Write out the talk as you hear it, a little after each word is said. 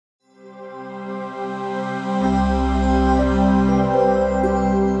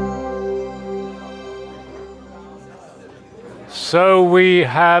So we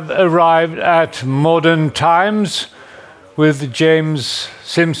have arrived at modern times with James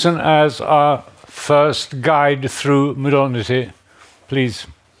Simpson as our first guide through modernity. Please.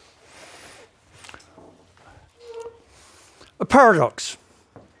 A paradox.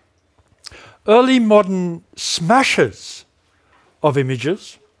 Early modern smashers of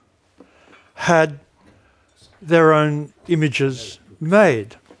images had their own images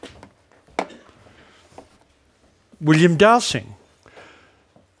made. William Dowsing,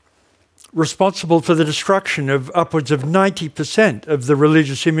 responsible for the destruction of upwards of 90% of the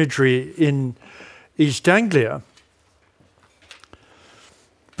religious imagery in East Anglia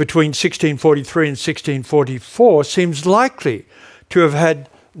between 1643 and 1644, seems likely to have had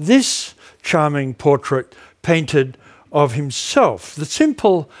this charming portrait painted of himself. The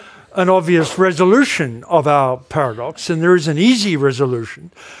simple and obvious resolution of our paradox, and there is an easy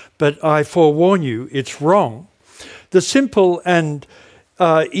resolution, but I forewarn you, it's wrong. The simple and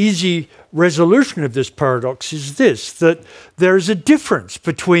easy resolution of this paradox is this, that there is a difference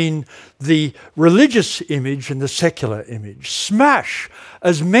between the religious image and the secular image. Smash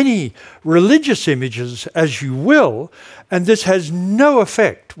as many religious images as you will, and this has no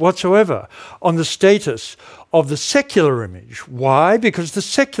effect whatsoever on the status of the secular image. Why? Because the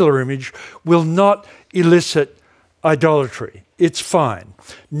secular image will not elicit idolatry. It's fine.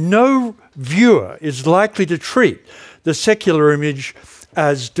 No viewer is likely to treat the secular image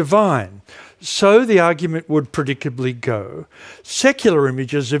as divine. So the argument would predictably go, secular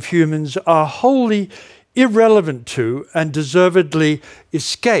images of humans are wholly irrelevant to and deservedly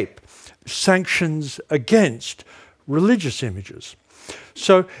escape sanctions against religious images.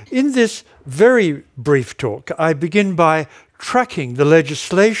 So in this very brief talk, I begin by tracking the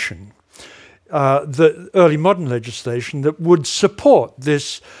legislation, the early modern legislation that would support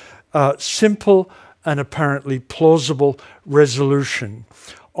this simple and apparently plausible resolution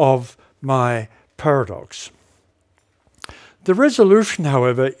of my paradox. The resolution,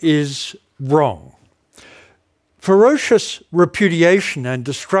 however, is wrong. Ferocious repudiation and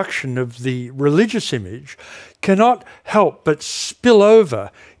destruction of the religious image cannot help but spill over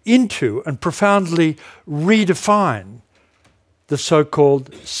into and profoundly redefine the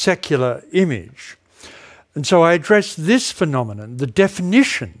so-called secular image. And so I address this phenomenon, the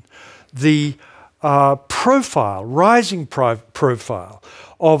definition, the profile, rising profile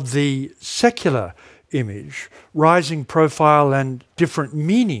of the secular image, rising profile and different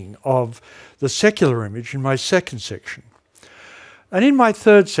meaning of the secular image in my second section. And in my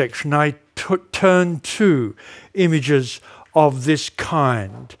third section, I turn to images of this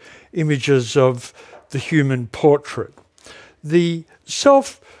kind, images of the human portrait. The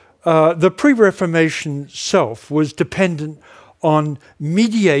pre-Reformation self was dependent on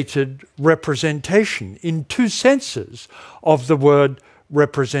mediated representation in two senses of the word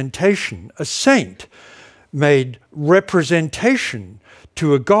representation. A saint made representation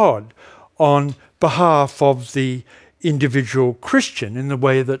to a god on behalf of the individual Christian in the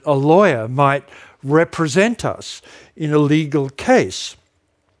way that a lawyer might represent us in a legal case.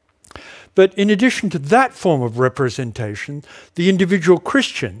 But in addition to that form of representation, the individual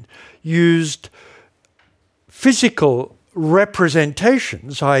Christian used physical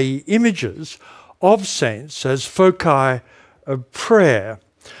representations, i.e. images, of saints as foci of prayer.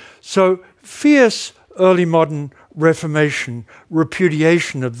 So fierce early modern Reformation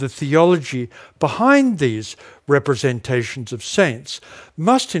repudiation of the theology behind these representations of saints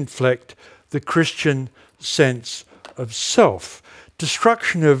must inflect the Christian sense of self.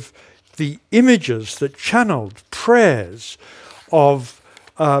 Destruction of the images that channeled prayers of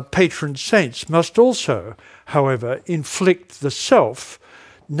patron saints must also, however, inflict the self,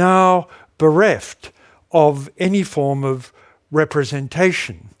 now bereft of any form of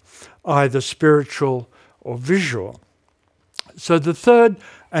representation, either spiritual or visual. So the third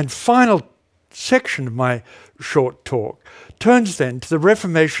and final section of my short talk turns then to the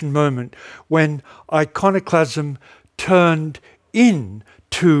Reformation moment when iconoclasm turned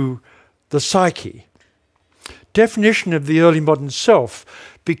into the psyche. Definition of the early modern self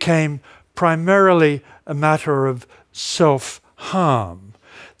became primarily a matter of self-harm.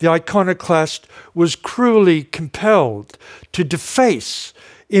 The iconoclast was cruelly compelled to deface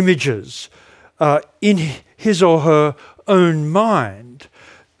images in his or her own mind,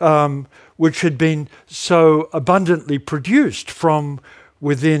 which had been so abundantly produced from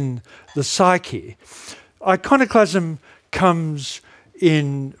within the psyche. Iconoclasm comes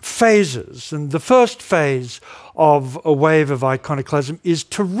in phases, and the first phase of a wave of iconoclasm is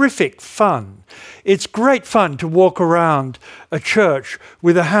terrific fun. It's great fun to walk around a church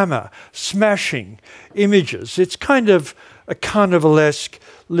with a hammer, smashing images. It's kind of a carnivalesque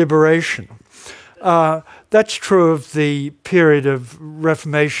liberation. That's true of the period of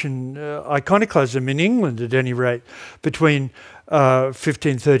Reformation iconoclasm in England, at any rate, between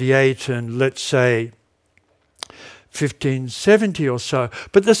 1538 and, let's say, 1570 or so.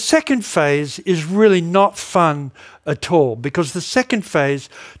 But the second phase is really not fun at all, because the second phase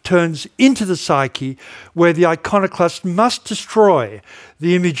turns into the psyche, where the iconoclast must destroy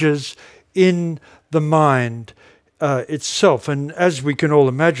the images in the mind itself. And as we can all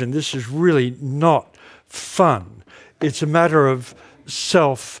imagine, this is really not fun. It's a matter of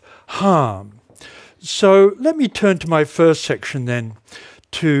self-harm. So let me turn to my first section then,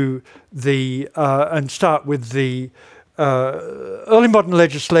 to the and start with the early modern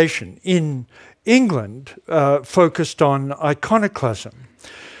legislation in England focused on iconoclasm.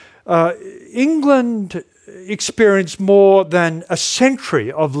 England experienced more than a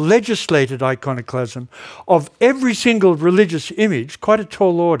century of legislated iconoclasm of every single religious image, quite a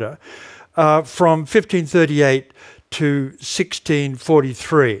tall order, from 1538 to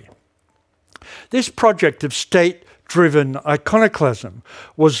 1643. This project of state-driven iconoclasm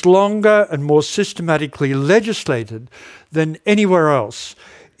was longer and more systematically legislated than anywhere else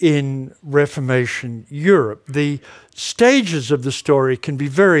in Reformation Europe. The stages of the story can be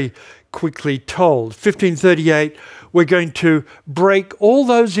very quickly told. 1538, we're going to break all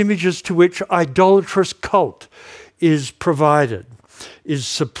those images to which idolatrous cult is provided, is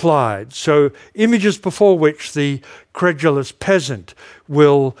supplied. So images before which the credulous peasant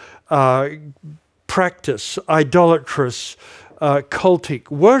will practice idolatrous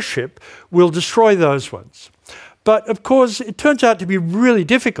cultic worship, will destroy those ones. But of course, it turns out to be really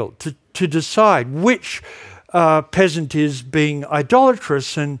difficult to decide which peasant is being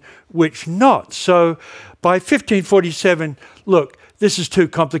idolatrous and which not. So by 1547, look, this is too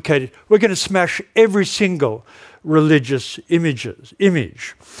complicated. We're going to smash every single religious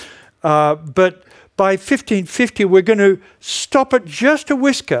image. But by 1550, we're going to stop it just a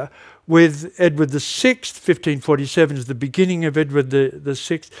whisker with Edward VI. 1547 is the beginning of Edward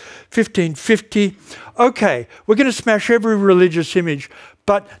VI. 1550, okay, we're going to smash every religious image,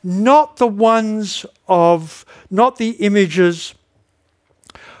 but not the ones of, not the images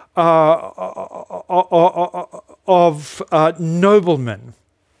of noblemen.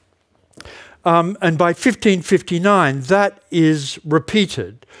 And by 1559, that is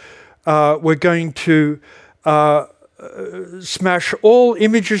repeated. We're going to smash all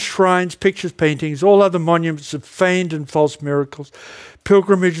images, shrines, pictures, paintings, all other monuments of feigned and false miracles,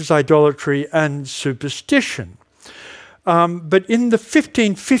 pilgrimages, idolatry, and superstition. But in the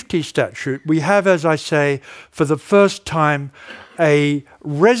 1550 statute, we have, as I say, for the first time, a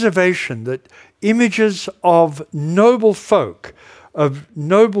reservation that images of noble folk, of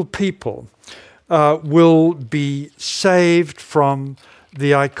noble people, will be saved from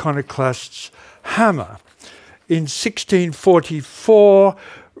the iconoclast's hammer. In 1644,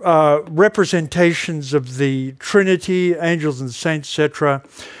 representations of the Trinity, angels and saints, etc.,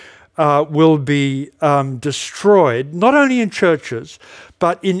 will be destroyed, not only in churches,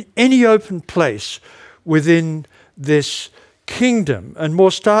 but in any open place within this kingdom. And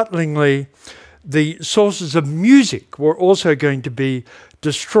more startlingly, the sources of music were also going to be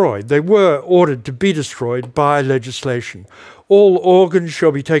destroyed. They were ordered to be destroyed by legislation. All organs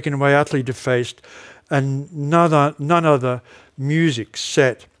shall be taken away, utterly defaced, and none other music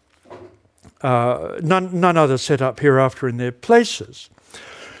set, none other set up hereafter in their places.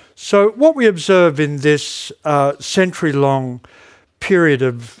 So what we observe in this century-long period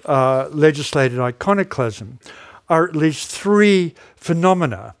of legislated iconoclasm are at least three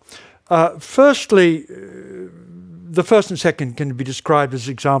phenomena. Firstly, the first and second can be described as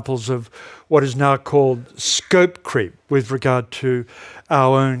examples of what is now called scope creep with regard to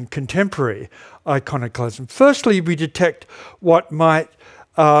our own contemporary iconoclasm. Firstly, we detect what might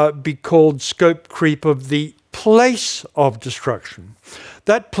be called scope creep of the place of destruction.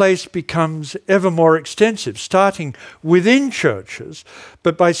 That place becomes ever more extensive, starting within churches,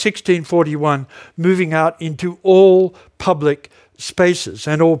 but by 1641 moving out into all public spaces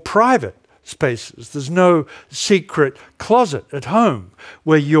and all private spaces. There's no secret closet at home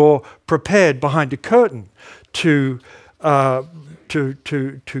where you're prepared behind a curtain to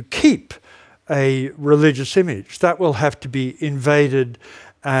keep a religious image. That will have to be invaded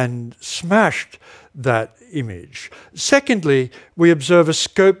and smashed, that image. Secondly, we observe a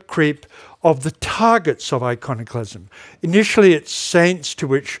scope creep of the targets of iconoclasm. Initially, it's saints to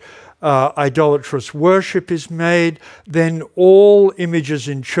which idolatrous worship is made, then all images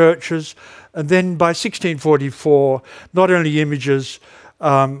in churches, and then by 1644, not only images,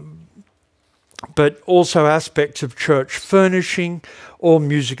 but also aspects of church furnishing, all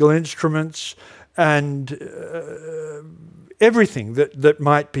musical instruments, and everything that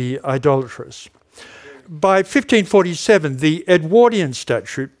might be idolatrous. By 1547, the Edwardian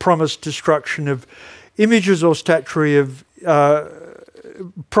statute promised destruction of images or statuary of,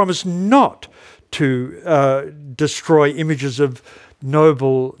 promised not to destroy images of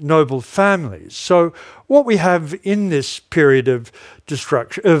noble families. So what we have in this period of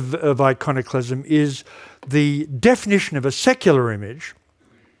destruction of iconoclasm is the definition of a secular image,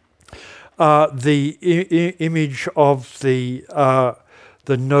 the image of the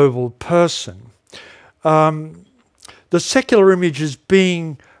noble person. The secular image is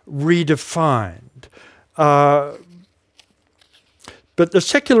being redefined. But the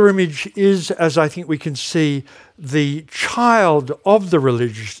secular image is, as I think we can see, the child of the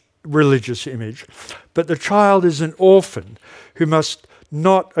religious image, but the child is an orphan who must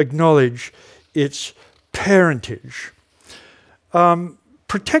not acknowledge its parentage.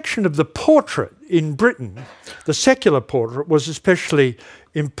 Protection of the portrait in Britain, the secular portrait, was especially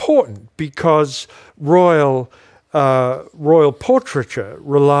important because royal portraiture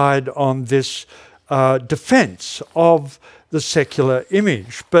relied on this defense of the secular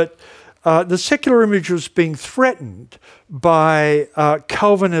image. But the secular image was being threatened by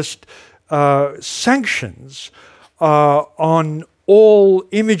Calvinist sanctions on all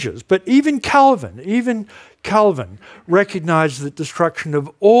images. But even Calvin recognized that destruction of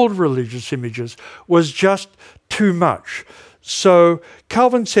all religious images was just too much. So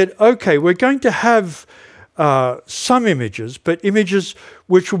Calvin said, okay, we're going to have some images, but images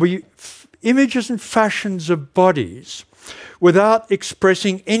which will be images and fashions of bodies without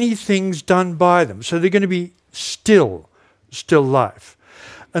expressing any things done by them. So they're going to be still life.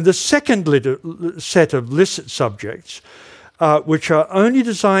 And the second set of licit subjects, which are only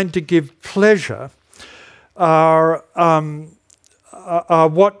designed to give pleasure, are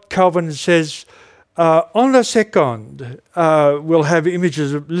what Calvin says, en la seconde, we'll have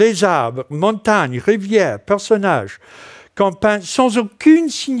images of les arbres, montagnes, rivières, personnages, campagnes, sans aucune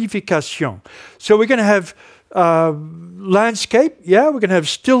signification. So we're going to have landscape, yeah, we're going to have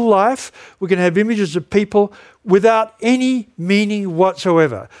still life, we're going to have images of people without any meaning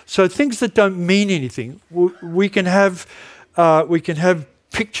whatsoever. So things that don't mean anything, we can have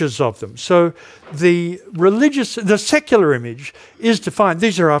pictures of them. So the secular image is defined.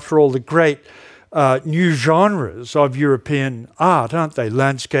 These are, after all, the great new genres of European art, aren't they?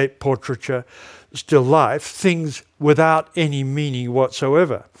 Landscape, portraiture, still life, things without any meaning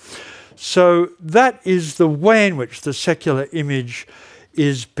whatsoever. So that is the way in which the secular image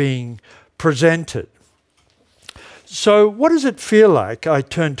is being presented. So what does it feel like? I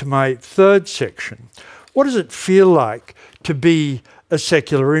turn to my third section. What does it feel like to be a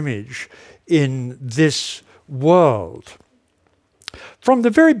secular image in this world? From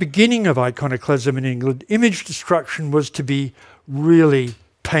the very beginning of iconoclasm in England, image destruction was to be really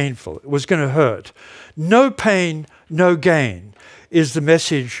painful. It was going to hurt. No pain, no gain is the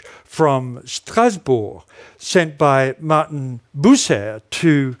message from Strasbourg, sent by Martin Bucer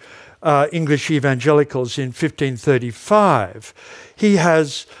to English evangelicals in 1535. He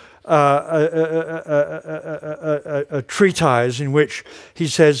has a treatise in which he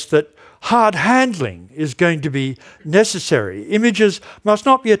says that hard handling is going to be necessary. Images must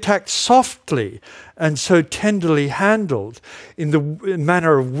not be attacked softly and so tenderly handled in the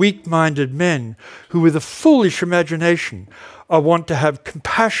manner of weak-minded men who, with a foolish imagination, want to have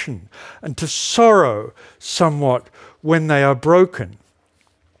compassion and to sorrow somewhat when they are broken.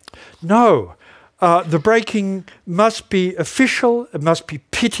 No, the breaking must be official, it must be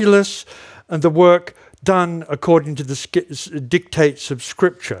pitiless, and the work done according to the dictates of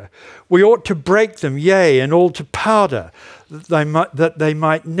Scripture. We ought to break them, yea, and all to powder, that they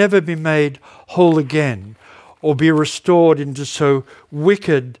might never be made whole again, or be restored into so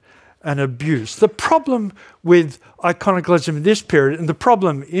wicked an abuse. The problem with iconoclasm in this period, and the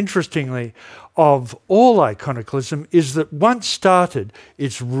problem, interestingly, of all iconoclasm, is that once started,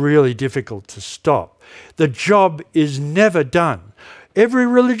 it's really difficult to stop. The job is never done. Every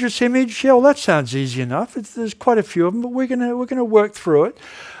religious image, yeah, well, that sounds easy enough. There's quite a few of them, but we're gonna work through it.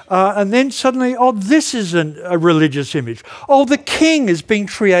 And then suddenly, oh, this is a religious image. Oh, the king is being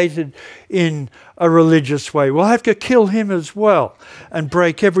created in a religious way. We'll have to kill him as well and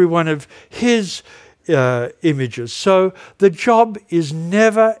break every one of his images. So the job is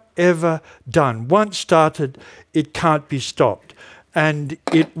never, ever done. Once started, it can't be stopped. And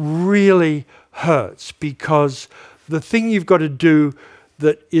it really hurts, because the thing you've got to do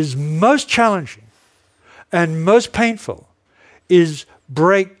that is most challenging and most painful is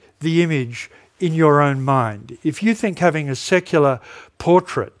break the image in your own mind. If you think having a secular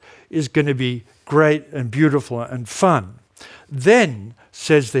portrait is going to be great and beautiful and fun, then,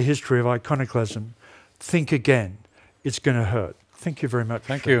 says the history of iconoclasm, think again. It's going to hurt. Thank you very much.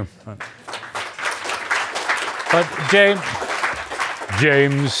 Thank you. But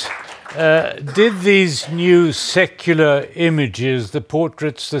James, did these new secular images, the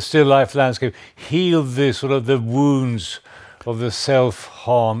portraits, the still life landscape, heal the sort of the wounds of the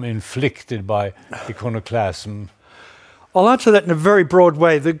self-harm inflicted by iconoclasm? I'll answer that in a very broad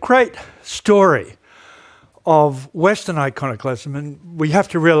way. The great story of Western iconoclasm, and we have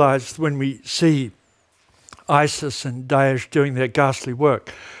to realize when we see ISIS and Daesh doing their ghastly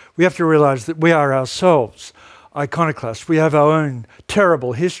work, we have to realize that we are ourselves iconoclasts. We have our own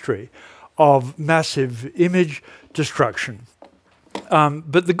terrible history of massive image destruction.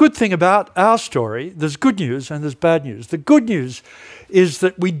 But the good thing about our story, there's good news and there's bad news. The good news is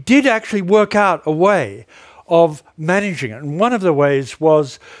that we did actually work out a way of managing it. And one of the ways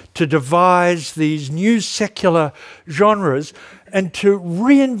was to devise these new secular genres and to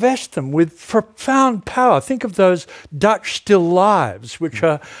reinvest them with profound power. Think of those Dutch still lives, which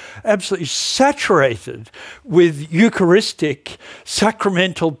are absolutely saturated with Eucharistic,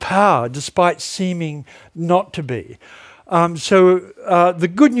 sacramental power, despite seeming not to be. So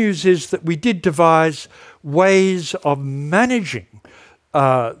the good news is that we did devise ways of managing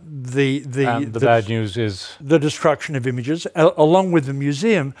the bad news is the destruction of images, along with the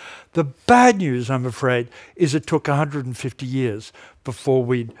museum. The bad news, I'm afraid, is it took 150 years before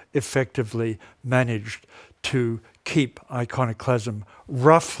we'd effectively managed to keep iconoclasm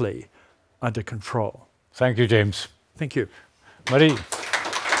roughly under control. Thank you, James. Thank you. Marie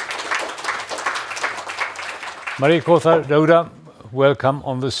Kothar-Dauda, welcome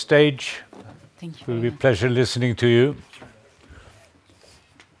on the stage. Thank you. It will be a pleasure listening to you.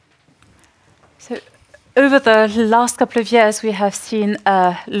 So, over the last couple of years, we have seen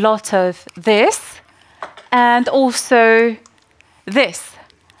a lot of this and also this.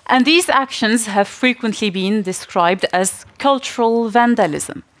 And these actions have frequently been described as cultural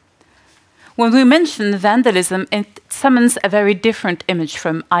vandalism. When we mention vandalism, it summons a very different image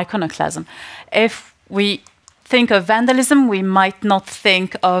from iconoclasm. If we think of vandalism, we might not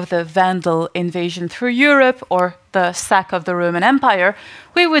think of the Vandal invasion through Europe or the sack of the Roman Empire.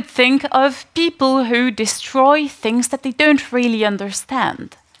 We would think of people who destroy things that they don't really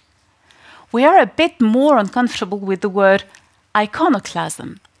understand. We are a bit more uncomfortable with the word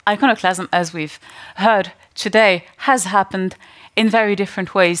iconoclasm. Iconoclasm, as we've heard today, has happened in very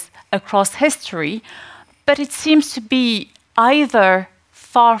different ways across history, but it seems to be either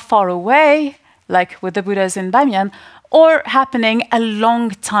far, far away, like with the Buddhas in Bamiyan, or happening a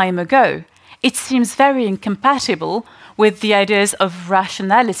long time ago. It seems very incompatible with the ideas of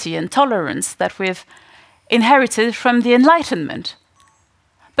rationality and tolerance that we've inherited from the Enlightenment.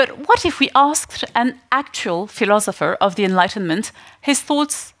 But what if we asked an actual philosopher of the Enlightenment his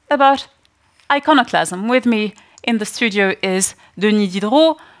thoughts about iconoclasm? With me in the studio is Denis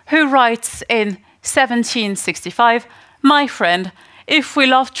Diderot, who writes in 1765, "My friend, if we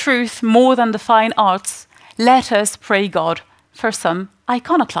love truth more than the fine arts, let us pray God for some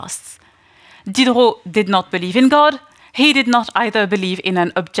iconoclasts." Diderot did not believe in God. He did not either believe in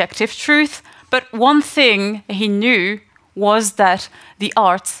an objective truth, but one thing he knew was that the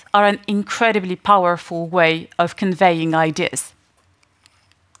arts are an incredibly powerful way of conveying ideas.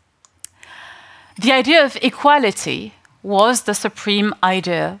 The idea of equality was the supreme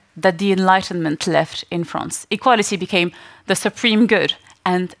idea that the Enlightenment left in France. Equality became the supreme good,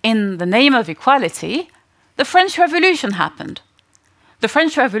 and in the name of equality, the French Revolution happened. The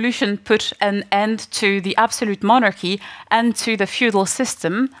French Revolution put an end to the absolute monarchy and to the feudal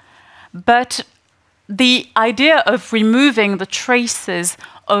system, but the idea of removing the traces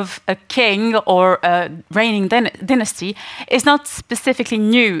of a king or a reigning dynasty is not specifically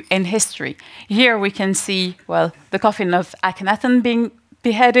new in history. Here we can see, well, the coffin of Akhenaten being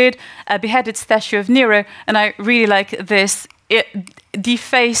beheaded, a beheaded statue of Nero, and I really like this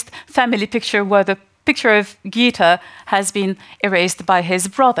defaced family picture where the picture of Gita has been erased by his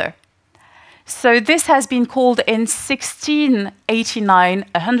brother. So this has been called in 1689,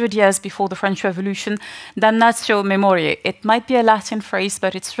 100 years before the French Revolution, damnatio memoriae. It might be a Latin phrase,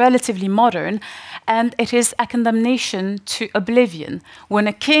 but it's relatively modern, and it is a condemnation to oblivion. When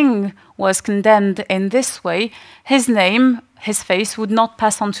a king was condemned in this way, his name, his face would not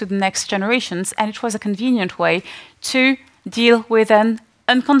pass on to the next generations, and it was a convenient way to deal with an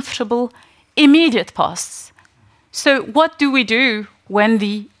uncomfortable immediate past. So what do we do when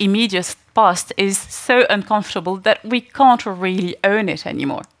the immediate past is so uncomfortable that we can't really own it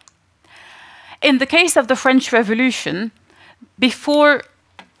anymore? In the case of the French Revolution, before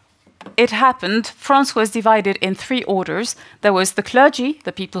it happened, France was divided in three orders. There was the clergy,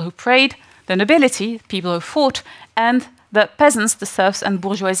 the people who prayed, the nobility, people who fought, and the peasants, the serfs and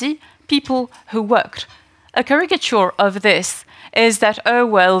bourgeoisie, people who worked. A caricature of this is that, oh,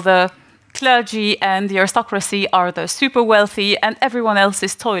 well, the clergy and the aristocracy are the super wealthy and everyone else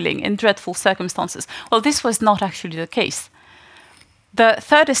is toiling in dreadful circumstances. Well, this was not actually the case. The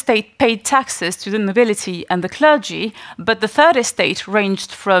Third Estate paid taxes to the nobility and the clergy, but the Third Estate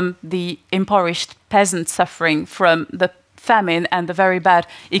ranged from the impoverished peasants suffering from the famine and the very bad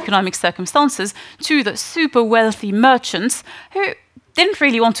economic circumstances to the super wealthy merchants who didn't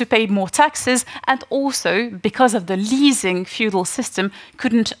really want to pay more taxes and also, because of the leasing feudal system,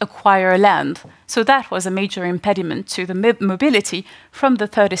 couldn't acquire land. So that was a major impediment to the mobility from the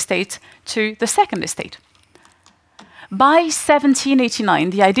Third Estate to the Second Estate. By 1789,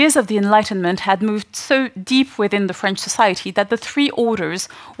 the ideas of the Enlightenment had moved so deep within the French society that the three orders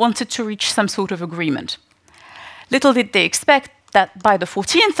wanted to reach some sort of agreement. Little did they expect that by the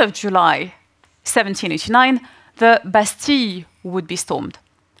 14th of July, 1789, the Bastille would be stormed.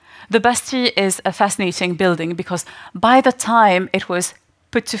 The Bastille is a fascinating building because by the time it was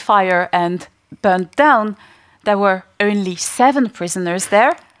put to fire and burned down, there were only 7 prisoners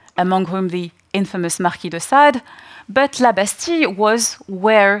there, among whom the infamous Marquis de Sade, but La Bastille was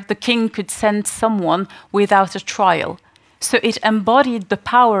where the king could send someone without a trial. So it embodied the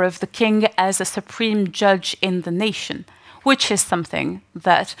power of the king as a supreme judge in the nation, which is something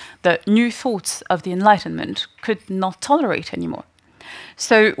that the new thoughts of the Enlightenment could not tolerate anymore.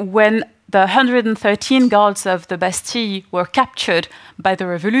 So when the 113 guards of the Bastille were captured by the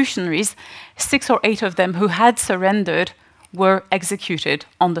revolutionaries, 6 or 8 of them who had surrendered were executed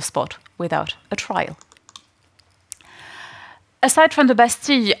on the spot without a trial. Aside from the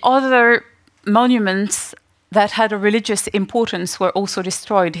Bastille, other monuments that had a religious importance were also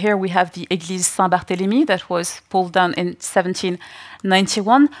destroyed. Here we have the Église Saint-Barthélemy that was pulled down in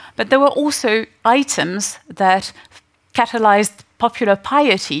 1791, but there were also items that catalyzed popular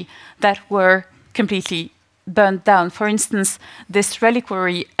piety that were completely burned down. For instance, this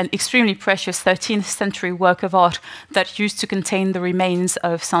reliquary, an extremely precious 13th century work of art that used to contain the remains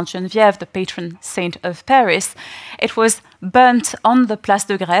of Sainte Geneviève, the patron saint of Paris, it was burnt on the Place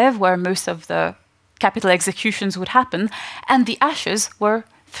de Grève, where most of the capital executions would happen, and the ashes were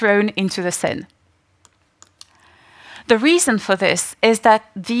thrown into the Seine. The reason for this is that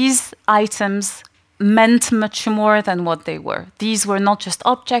these items meant much more than what they were. These were not just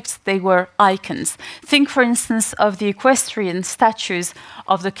objects, they were icons. Think, for instance, of the equestrian statues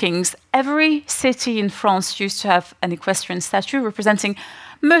of the kings. Every city in France used to have an equestrian statue representing,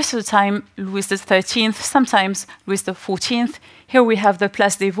 most of the time, Louis XIII, sometimes Louis XIV. Here we have the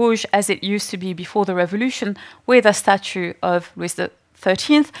Place des Vosges, as it used to be before the Revolution, with a statue of Louis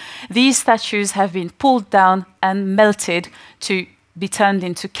XIII. These statues have been pulled down and melted to be turned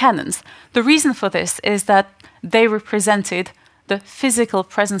into cannons. The reason for this is that they represented the physical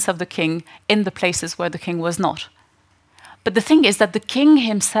presence of the king in the places where the king was not. But the thing is that the king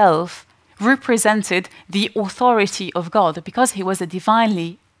himself represented the authority of God because he was a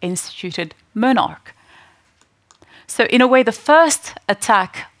divinely instituted monarch. So in a way, the first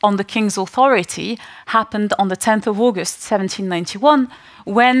attack on the king's authority happened on the 10th of August, 1791,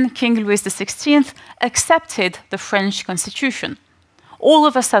 when King Louis XVI accepted the French constitution. All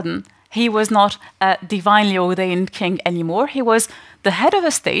of a sudden, he was not a divinely ordained king anymore. He was the head of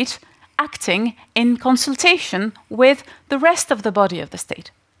a state acting in consultation with the rest of the body of the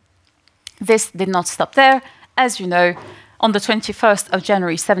state. This did not stop there. As you know, on the 21st of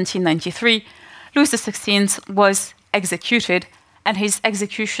January 1793, Louis XVI was executed, and his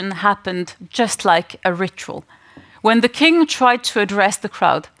execution happened just like a ritual. When the king tried to address the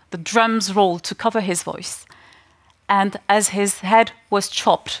crowd, the drums rolled to cover his voice. And as his head was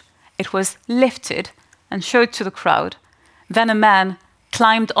chopped, it was lifted and showed to the crowd. Then a man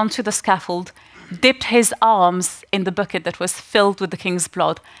climbed onto the scaffold, dipped his arms in the bucket that was filled with the king's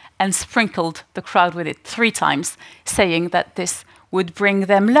blood, and sprinkled the crowd with it 3 times, saying that this would bring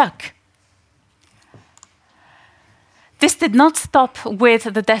them luck. This did not stop with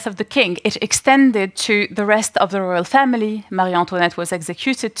the death of the king. It extended to the rest of the royal family. Marie Antoinette was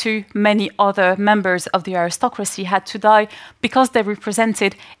executed too. Many other members of the aristocracy had to die because they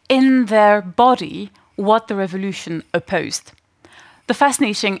represented in their body what the revolution opposed. The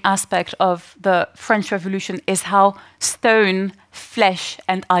fascinating aspect of the French Revolution is how stone, flesh,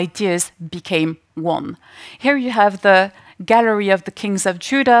 and ideas became one. Here you have the Gallery of the Kings of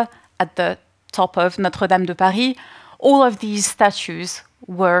Judah at the top of Notre Dame de Paris. All of these statues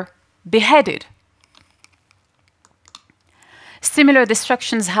were beheaded Similar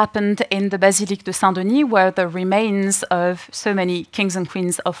destructions happened in the Basilique de Saint-Denis, where the remains of so many kings and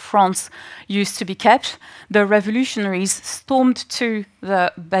queens of France used to be kept. The revolutionaries stormed to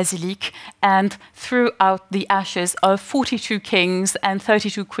the basilique and threw out the ashes of 42 kings and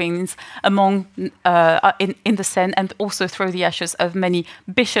 32 queens in the Seine, and also threw the ashes of many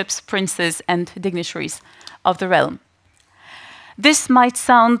bishops, princes, and dignitaries of the realm. This might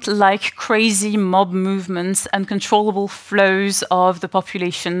sound like crazy mob movements, uncontrollable flows of the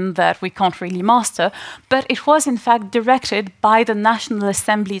population that we can't really master, but it was in fact directed by the National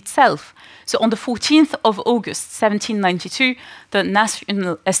Assembly itself. So on the 14th of August 1792, the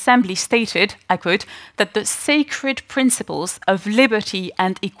National Assembly stated, I quote, that the sacred principles of liberty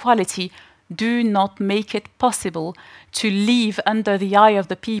and equality do not make it possible to leave under the eye of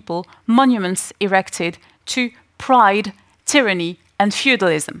the people monuments erected to pride, tyranny, and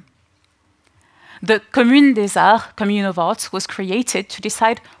feudalism. The Commune des Arts, Commune of Arts, was created to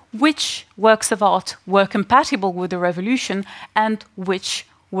decide which works of art were compatible with the revolution and which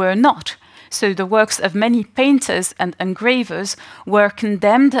were not. So the works of many painters and engravers were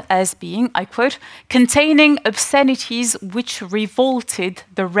condemned as being, I quote, containing obscenities which revolted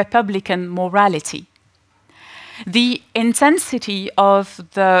the republican morality. The intensity of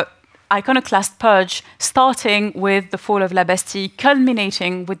the iconoclast purge, starting with the fall of La Bastille,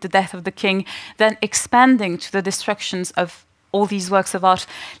 culminating with the death of the king, then expanding to the destructions of all these works of art,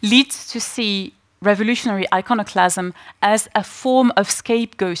 leads to see revolutionary iconoclasm as a form of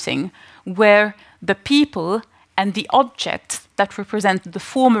scapegoating, where the people and the objects that represent the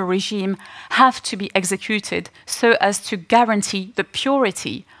former regime have to be executed so as to guarantee the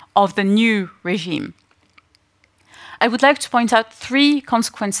purity of the new regime. I would like to point out three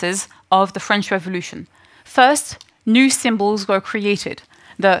consequences of the French Revolution. First, new symbols were created.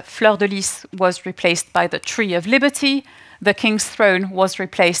 The fleur de lys was replaced by the Tree of Liberty, the King's throne was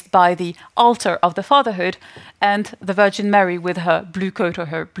replaced by the Altar of the Fatherhood, and the Virgin Mary with her blue coat or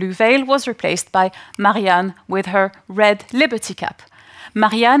her blue veil was replaced by Marianne with her red liberty cap.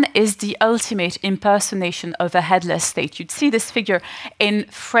 Marianne is the ultimate impersonation of a headless state. You'd see this figure in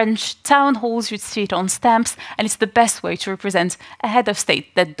French town halls, you'd see it on stamps, and it's the best way to represent a head of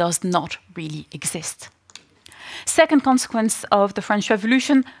state that does not really exist. Second consequence of the French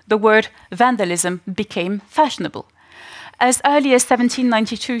Revolution, the word vandalism became fashionable. As early as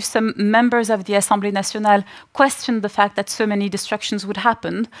 1792, some members of the Assemblée nationale questioned the fact that so many destructions would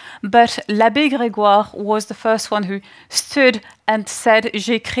happen, but l'Abbé Grégoire was the first one who stood and said,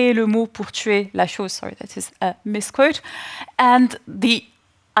 "J'ai créé le mot pour tuer la chose." Sorry, that is a misquote. And the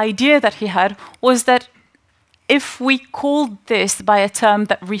idea that he had was that if we called this by a term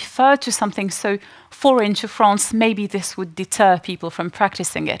that referred to something so foreign to France, maybe this would deter people from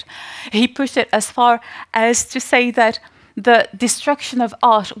practicing it. He pushed it as far as to say that the destruction of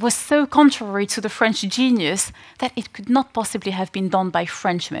art was so contrary to the French genius that it could not possibly have been done by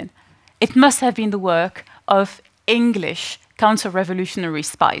Frenchmen. It must have been the work of English counter-revolutionary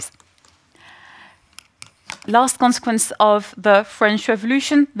spies. Last consequence of the French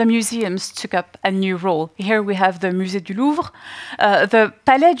Revolution, the museums took up a new role. Here we have the Musée du Louvre. The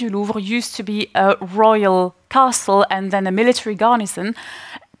Palais du Louvre used to be a royal castle and then a military garrison,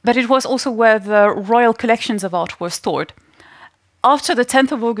 but it was also where the royal collections of art were stored. After the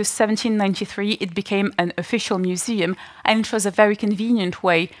 10th of August 1793, it became an official museum, and it was a very convenient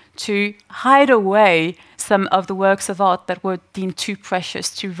way to hide away some of the works of art that were deemed too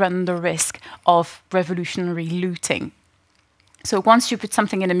precious to run the risk of revolutionary looting. So once you put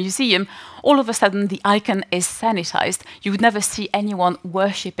something in a museum, all of a sudden the icon is sanitized. You would never see anyone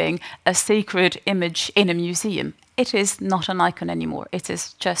worshipping a sacred image in a museum. It is not an icon anymore. It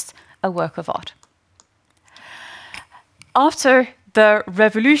is just a work of art. After the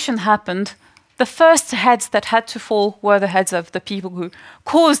revolution happened, the first heads that had to fall were the heads of the people who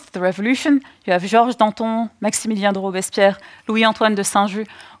caused the revolution. You have Georges Danton, Maximilien de Robespierre, Louis-Antoine de Saint-Just.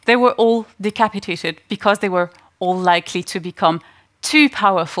 They were all decapitated because they were all likely to become too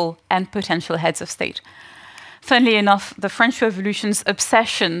powerful and potential heads of state. Funnily enough, the French Revolution's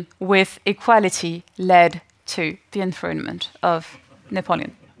obsession with equality led to the enthronement of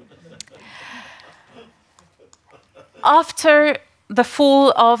Napoleon. After the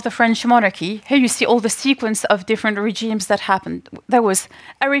fall of the French monarchy, here you see all the sequence of different regimes that happened. There was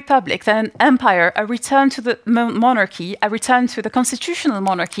a republic, then an empire, a return to the monarchy, a return to the constitutional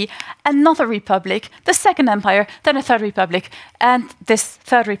monarchy, another republic, the second empire, then a third republic, and this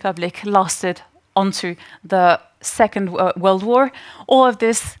third republic lasted onto the Second World War. All of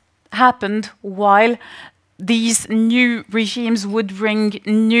this happened while these new regimes would bring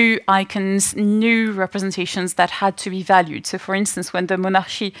new icons, new representations that had to be valued. So for instance, when the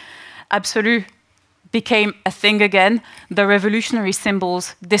monarchy absolue became a thing again, the revolutionary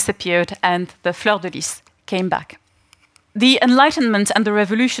symbols disappeared and the fleur de lis came back. The Enlightenment and the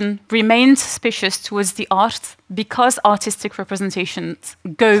Revolution remained suspicious towards the arts because artistic representations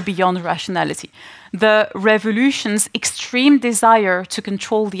go beyond rationality. The Revolution's extreme desire to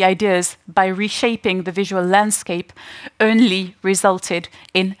control the ideas by reshaping the visual landscape only resulted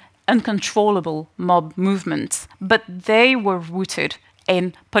in uncontrollable mob movements, but they were rooted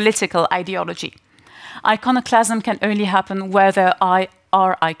in political ideology. Iconoclasm can only happen where there are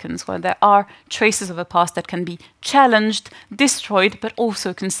icons, where there are traces of a past that can be challenged, destroyed, but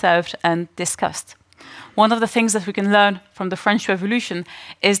also conserved and discussed. One of the things that we can learn from the French Revolution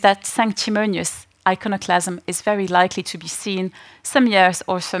is that sanctimonious iconoclasm is very likely to be seen some years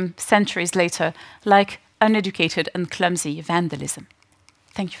or some centuries later, like uneducated and clumsy vandalism.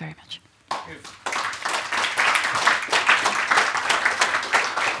 Thank you very much.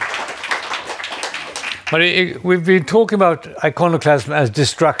 But we've been talking about iconoclasm as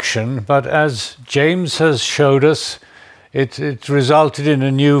destruction, but as James has showed us, it resulted in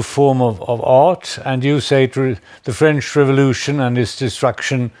a new form of art, and you say the French Revolution and its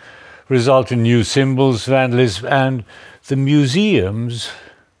destruction result in new symbols, vandalism, and the museums.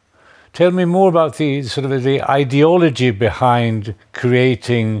 Tell me more about the sort of the ideology behind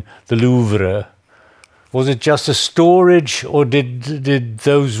creating the Louvre. Was it just a storage, or did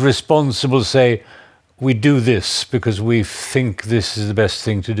those responsible say, we do this because we think this is the best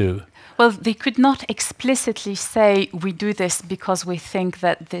thing to do? Well, they could not explicitly say we do this because we think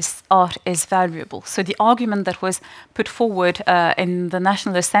that this art is valuable. So the argument that was put forward in the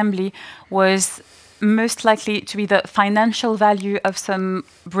National Assembly was most likely to be the financial value of some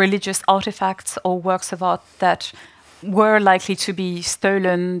religious artifacts or works of art that were likely to be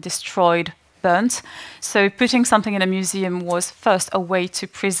stolen, destroyed, burnt. So putting something in a museum was first a way to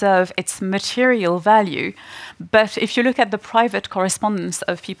preserve its material value. But if you look at the private correspondence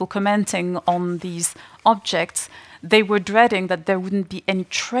of people commenting on these objects, they were dreading that there wouldn't be any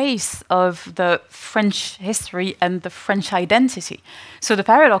trace of the French history and the French identity. So the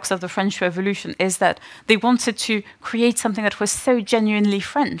paradox of the French Revolution is that they wanted to create something that was so genuinely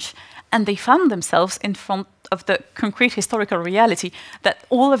French, and they found themselves in front of the concrete historical reality that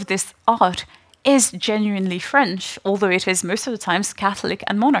all of this art is genuinely French, although it is most of the times Catholic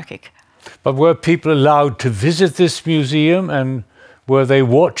and monarchic. But were people allowed to visit this museum, and were they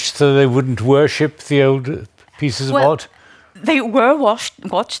watched so they wouldn't worship the old pieces of art? They were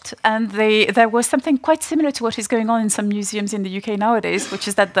watched, and there was something quite similar to what is going on in some museums in the UK nowadays, which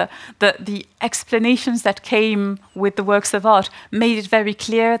is that the explanations that came with the works of art made it very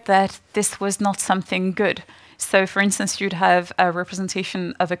clear that this was not something good. So, for instance, you'd have a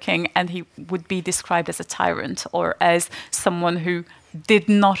representation of a king, and he would be described as a tyrant or as someone who did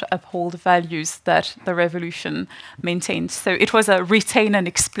not uphold values that the revolution maintained. So it was a retain and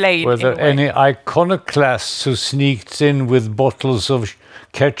explain. Were there any iconoclasts who sneaked in with bottles of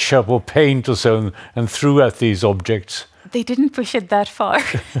ketchup or paint or so and threw at these objects? They didn't push it that far.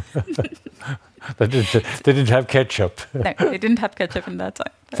 They didn't have ketchup. No, they didn't have ketchup in that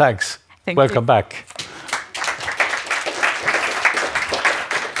time. Thanks. Thank Welcome you. back.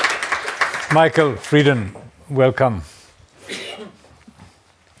 Michael Frieden, welcome.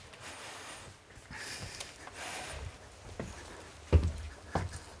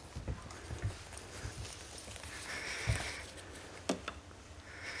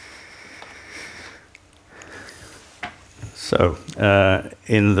 So,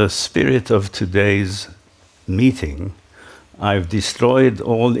 in the spirit of today's meeting, I've destroyed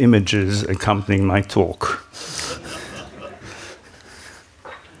all images accompanying my talk.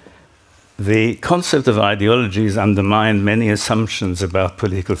 The concept of ideologies undermined many assumptions about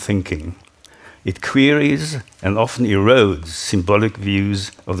political thinking. It queries and often erodes symbolic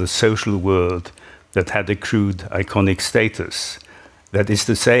views of the social world that had accrued iconic status, that is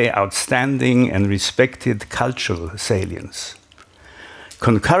to say, outstanding and respected cultural salience.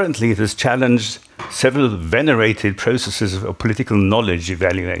 Concurrently, it has challenged several venerated processes of political knowledge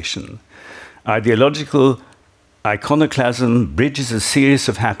evaluation. Ideological iconoclasm bridges a series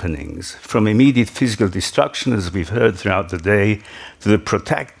of happenings, from immediate physical destruction, as we've heard throughout the day, to the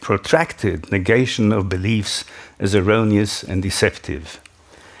protracted negation of beliefs as erroneous and deceptive.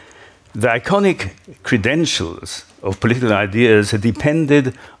 The iconic credentials of political ideas had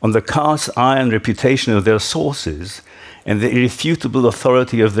depended on the cast iron reputation of their sources and the irrefutable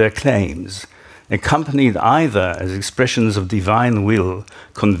authority of their claims, accompanied either as expressions of divine will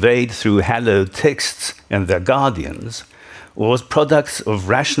conveyed through hallowed texts and their guardians, or as products of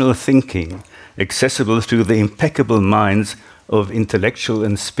rational thinking accessible through the impeccable minds of intellectual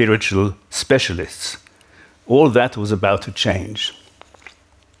and spiritual specialists. All that was about to change.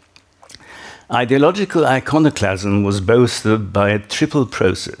 Ideological iconoclasm was bolstered by a triple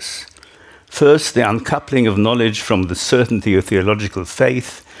process. First, the uncoupling of knowledge from the certainty of theological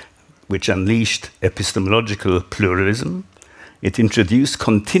faith, which unleashed epistemological pluralism. It introduced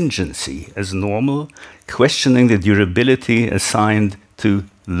contingency as normal, questioning the durability assigned to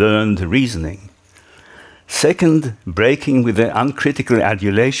learned reasoning. Second, breaking with the uncritical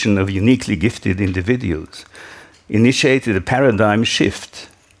adulation of uniquely gifted individuals, initiated a paradigm shift.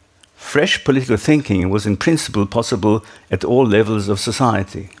 Fresh political thinking was in principle possible at all levels of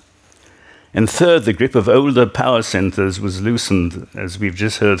society. And third, the grip of older power centers was loosened, as we've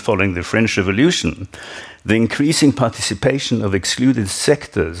just heard, following the French Revolution. The increasing participation of excluded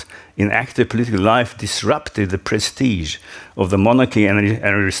sectors in active political life disrupted the prestige of the monarchy and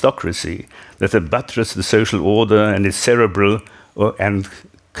aristocracy that had buttressed the social order and its cerebral and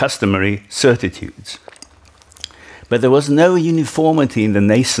customary certitudes. But there was no uniformity in the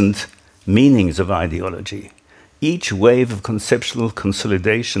nascent meanings of ideology. Each wave of conceptual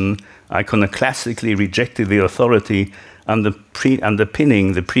consolidation iconoclastically rejected the authority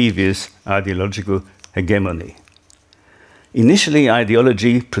underpinning the previous ideological hegemony. Initially,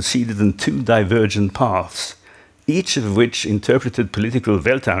 ideology proceeded in two divergent paths, each of which interpreted political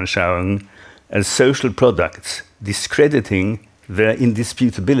Weltanschauung as social products, discrediting their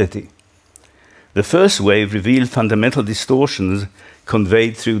indisputability. The first wave revealed fundamental distortions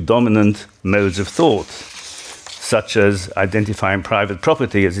conveyed through dominant modes of thought, such as identifying private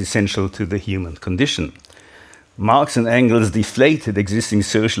property as essential to the human condition. Marx and Engels deflated existing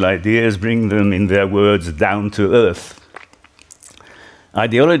social ideas, bringing them, in their words, down to earth.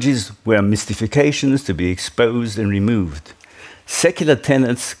 Ideologies were mystifications to be exposed and removed. Secular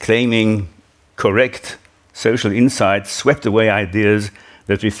tenets claiming correct social insights swept away ideas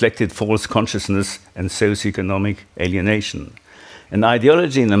that reflected false consciousness and socioeconomic alienation. And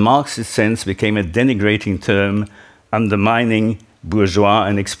ideology in a Marxist sense became a denigrating term, undermining bourgeois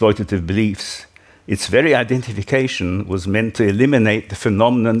and exploitative beliefs. Its very identification was meant to eliminate the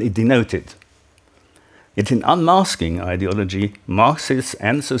phenomenon it denoted. Yet in unmasking ideology, Marxists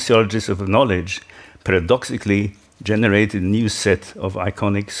and sociologists of knowledge paradoxically generated a new set of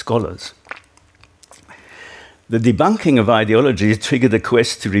iconic scholars. The debunking of ideology triggered a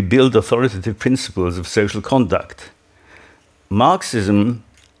quest to rebuild authoritative principles of social conduct. Marxism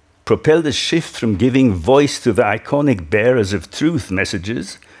propelled a shift from giving voice to the iconic bearers of truth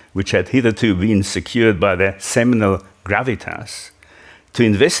messages, which had hitherto been secured by their seminal gravitas, to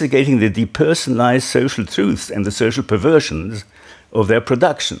investigating the depersonalized social truths and the social perversions of their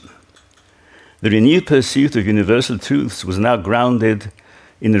production. The renewed pursuit of universal truths was now grounded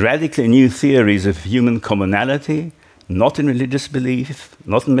in radically new theories of human commonality, not in religious belief,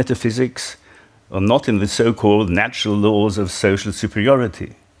 not in metaphysics, or not in the so-called natural laws of social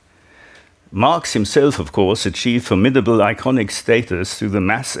superiority. Marx himself, of course, achieved formidable iconic status through the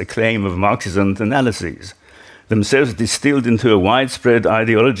mass acclaim of Marxist analyses, themselves distilled into a widespread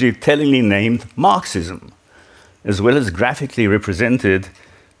ideology tellingly named Marxism, as well as graphically represented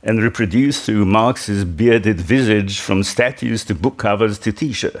and reproduced through Marx's bearded visage, from statues to book covers to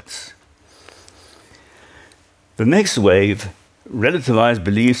T-shirts. The next wave relativized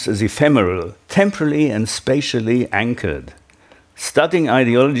beliefs as ephemeral, temporally and spatially anchored. Studying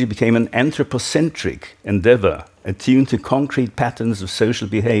ideology became an anthropocentric endeavor, attuned to concrete patterns of social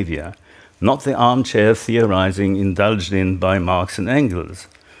behavior, not the armchair theorizing indulged in by Marx and Engels.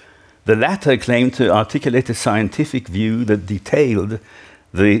 The latter claimed to articulate a scientific view that detailed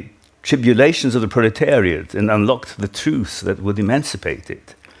the tribulations of the proletariat and unlocked the truths that would emancipate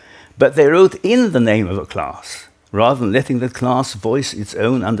it. But they wrote in the name of a class, rather than letting that class voice its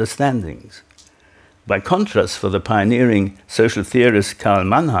own understandings. By contrast, for the pioneering social theorist Karl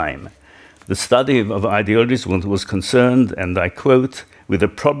Mannheim, the study of ideologies was concerned, and I quote, with the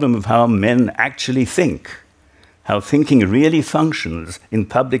problem of how men actually think, how thinking really functions in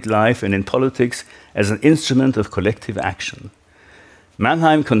public life and in politics as an instrument of collective action.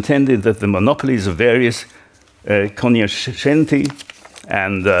 Mannheim contended that the monopolies of various cognoscenti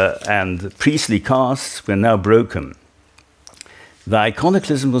and priestly castes were now broken. The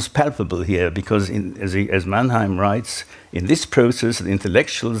iconoclasm was palpable here because, as Mannheim writes, in this process, the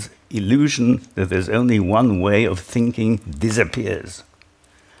intellectual's illusion that there's only one way of thinking disappears.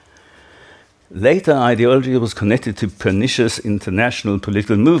 Later, ideology was connected to pernicious international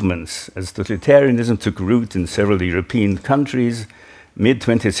political movements. As totalitarianism took root in several European countries,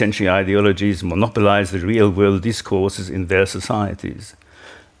 mid-20th century ideologies monopolized the real-world discourses in their societies.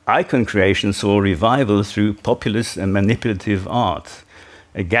 Icon creation saw revival through populist and manipulative art.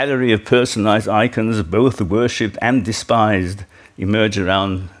 A gallery of personalized icons, both worshipped and despised, emerged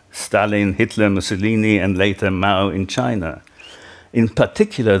around Stalin, Hitler, Mussolini, and later Mao in China. In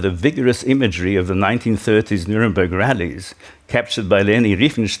particular, the vigorous imagery of the 1930s Nuremberg rallies, captured by Leni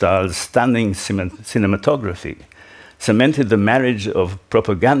Riefenstahl's stunning cinematography, cemented the marriage of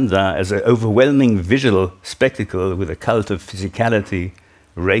propaganda as an overwhelming visual spectacle with a cult of physicality,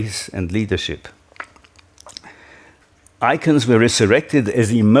 race, and leadership. Icons were resurrected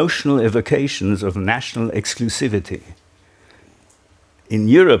as emotional evocations of national exclusivity. In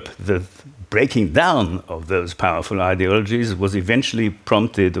Europe, the breaking down of those powerful ideologies was eventually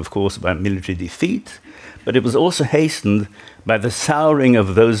prompted, of course, by military defeat, but it was also hastened by the souring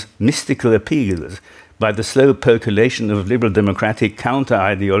of those mystical appeals, by the slow percolation of liberal democratic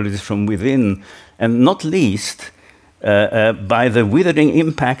counter-ideologies from within, and not least by the withering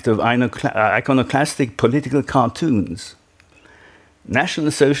impact of iconoclastic political cartoons.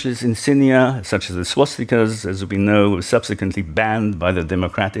 National Socialist insignia, such as the swastikas, as we know, were subsequently banned by the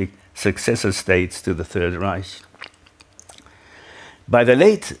democratic successor states to the Third Reich. By the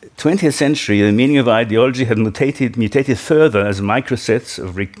late 20th century, the meaning of ideology had mutated further as microsets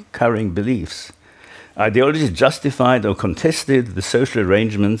of recurring beliefs. Ideologies justified or contested the social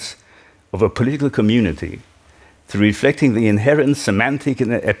arrangements of a political community through reflecting the inherent semantic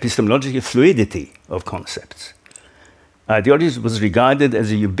and epistemological fluidity of concepts. Ideology was regarded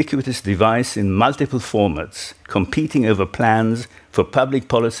as a ubiquitous device in multiple formats, competing over plans for public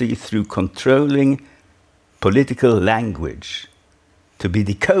policy through controlling political language, to be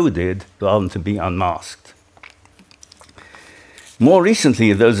decoded rather than to be unmasked. More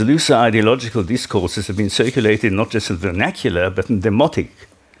recently, those looser ideological discourses have been circulated not just in vernacular, but in demotic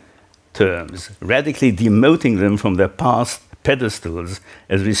terms, radically demoting them from their past pedestals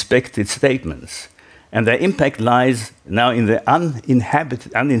as respected statements. And their impact lies now in the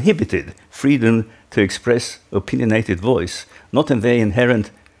uninhibited freedom to express opinionated voice, not in their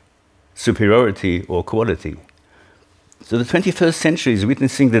inherent superiority or quality. So the 21st century is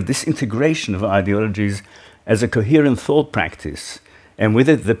witnessing the disintegration of ideologies as a coherent thought practice, and with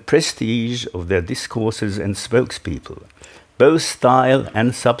it the prestige of their discourses and spokespeople. Both style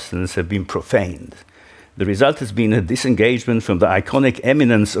and substance have been profaned. The result has been a disengagement from the iconic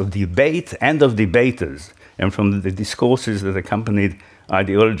eminence of debate and of debaters, and from the discourses that accompanied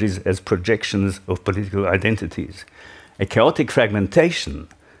ideologies as projections of political identities. A chaotic fragmentation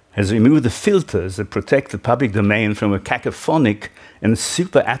has removed the filters that protect the public domain from a cacophonic and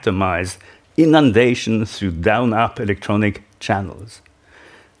super-atomized inundation through down-up electronic channels.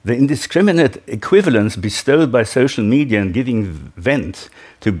 The indiscriminate equivalence bestowed by social media in giving vent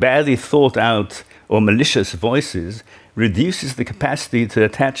to badly thought out or malicious voices reduces the capacity to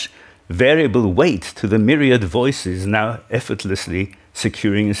attach variable weight to the myriad voices now effortlessly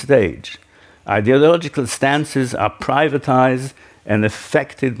securing a stage. Ideological stances are privatized and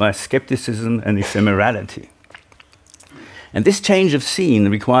affected by skepticism and ephemerality. And this change of scene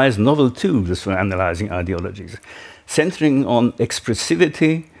requires novel tools for analyzing ideologies, centering on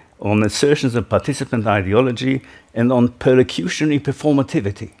expressivity, on assertions of participant ideology, and on perlocutionary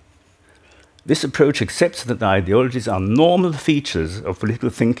performativity. This approach accepts that ideologies are normal features of political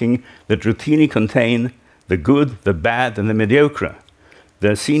thinking that routinely contain the good, the bad, and the mediocre. They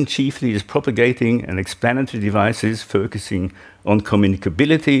are seen chiefly as propagating and explanatory devices focusing on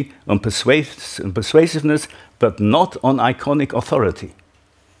communicability, on persuasiveness, but not on iconic authority.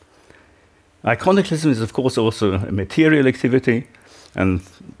 Iconoclasm is, of course, also a material activity, and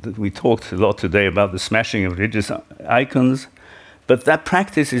we talked a lot today about the smashing of religious icons. But that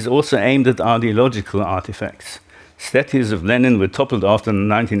practice is also aimed at ideological artifacts. Statues of Lenin were toppled after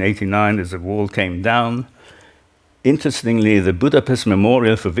 1989 as the wall came down. Interestingly, the Budapest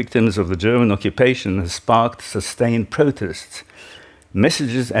Memorial for Victims of the German occupation has sparked sustained protests.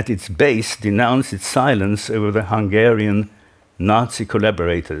 Messages at its base denounce its silence over the Hungarian Nazi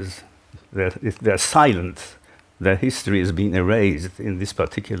collaborators. They're silent. Their history has been erased in this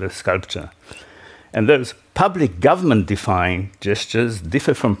particular sculpture. And those public government-defying gestures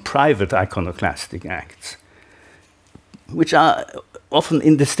differ from private iconoclastic acts, which are often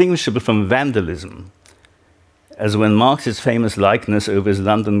indistinguishable from vandalism, as when Marx's famous likeness over his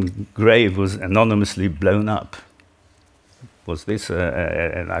London grave was anonymously blown up. Was this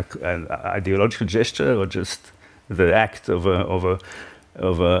an ideological gesture or just the act of a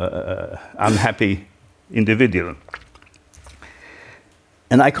an unhappy individual.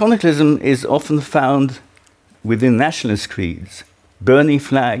 And iconoclasm is often found within nationalist creeds, burning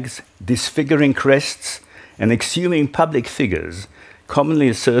flags, disfiguring crests, and exhuming public figures commonly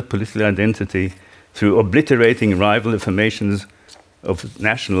assert political identity through obliterating rival affirmations of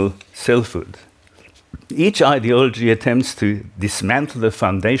national selfhood. Each ideology attempts to dismantle the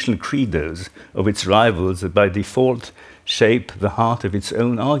foundational credos of its rivals that by default shape the heart of its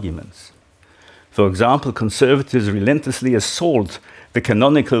own arguments. For example, conservatives relentlessly assault the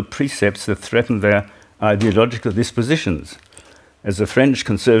canonical precepts that threaten their ideological dispositions. As the French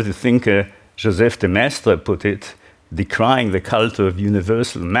conservative thinker Joseph de Maistre put it, decrying the cult of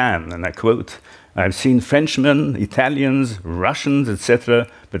universal man, and I quote, "I have seen Frenchmen, Italians, Russians, etc.,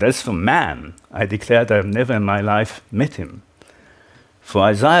 but as for man, I declared I have never in my life met him." For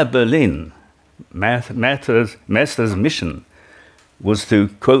Isaiah Berlin, Maistre's mission was to,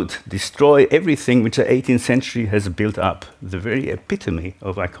 quote, "destroy everything which the 18th century has built up," the very epitome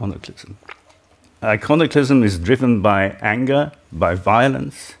of iconoclasm. Iconoclasm is driven by anger, by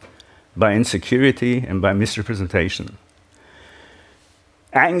violence, by insecurity, and by misrepresentation.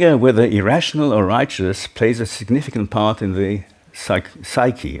 Anger, whether irrational or righteous, plays a significant part in the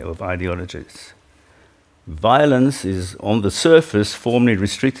psyche of ideologies. Violence is, on the surface, formally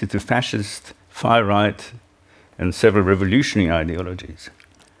restricted to fascist, far-right, and several revolutionary ideologies.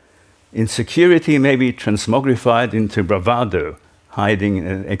 Insecurity may be transmogrified into bravado, hiding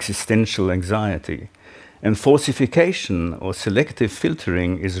an existential anxiety. And falsification or selective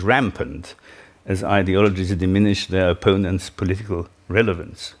filtering is rampant as ideologies diminish their opponents' political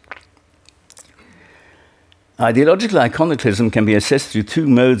relevance. Ideological iconoclasm can be assessed through two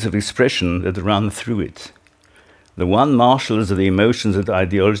modes of expression that run through it. The one marshals the emotions that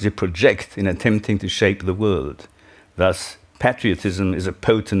ideology project in attempting to shape the world. Thus, patriotism is a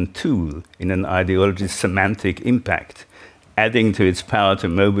potent tool in an ideology's semantic impact, adding to its power to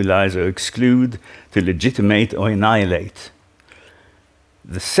mobilize or exclude, to legitimate or annihilate.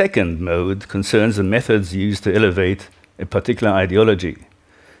 The second mode concerns the methods used to elevate a particular ideology.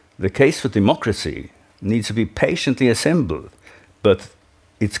 The case for democracy needs to be patiently assembled, but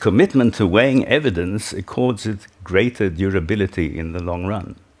its commitment to weighing evidence accords it greater durability in the long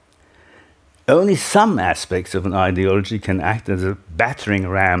run. Only some aspects of an ideology can act as a battering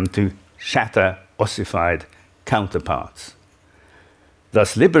ram to shatter ossified counterparts.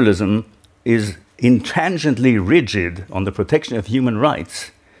 Thus, liberalism is intrinsically rigid on the protection of human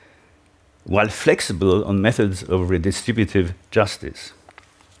rights, while flexible on methods of redistributive justice.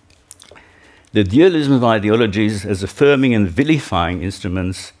 The dualism of ideologies as affirming and vilifying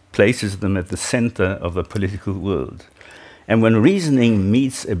instruments places them at the center of the political world. And when reasoning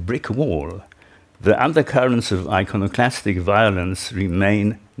meets a brick wall, the undercurrents of iconoclastic violence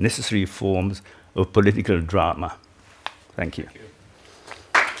remain necessary forms of political drama. Thank you.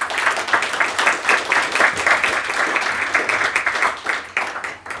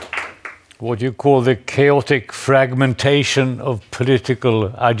 What you call the chaotic fragmentation of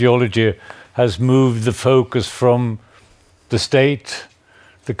political ideology has moved the focus from the state,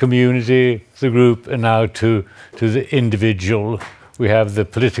 the community, the group, and now to the individual. We have the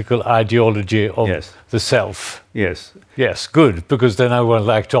political ideology of the self. Yes. Yes, good, because then I would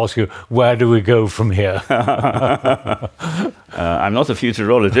like to ask you, where do we go from here? I'm not a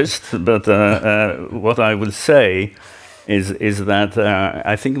futurologist, but what I will say is that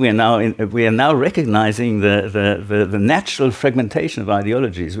I think we are now recognizing the natural fragmentation of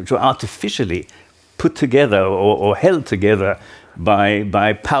ideologies, which were artificially put together or held together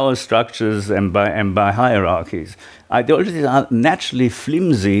by power structures and by hierarchies. Ideologies are naturally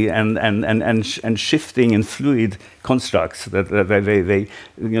flimsy and shifting and fluid constructs. That they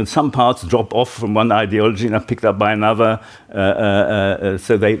some parts drop off from one ideology and are picked up by another.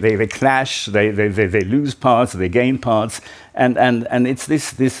 So they clash. They lose parts. They gain parts. And it's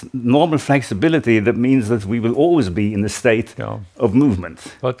this normal flexibility that means that we will always be in a state of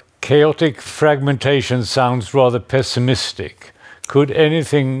movement. But chaotic fragmentation sounds rather pessimistic. Could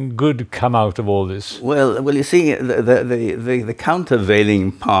anything good come out of all this? Well, you see, the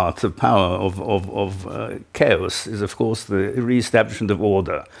countervailing part of power of chaos is, of course, the re-establishment of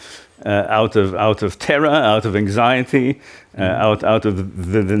order, out of terror, out of anxiety, out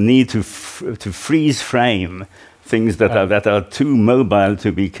of the need to freeze frame things that are too mobile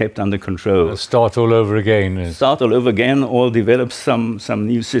to be kept under control. Start all over again. Start all over again, or develop some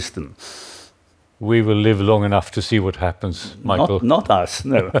new system. We will live long enough to see what happens, Michael. Not us,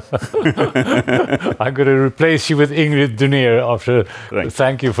 no. I'm going to replace you with Ingrid Dunier after.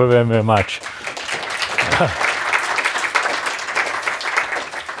 Thank you very much.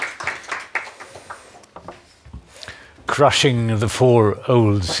 crushing the four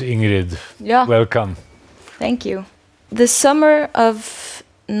olds, Ingrid. Yeah. Welcome. Thank you. The summer of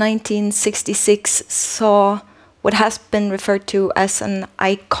 1966 saw what has been referred to as an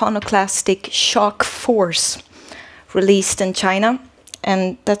iconoclastic shock force released in China,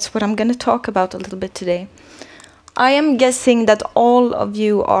 and that's what I'm going to talk about a little bit today. I am guessing that all of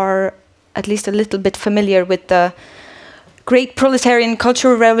you are at least a little bit familiar with the Great Proletarian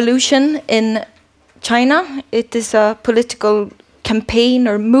Cultural Revolution in China. It is a political campaign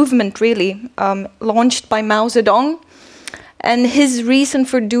or movement, really, launched by Mao Zedong. And his reason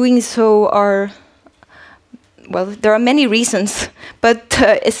for doing so are, well, there are many reasons, but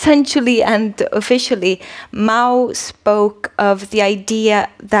essentially and officially, Mao spoke of the idea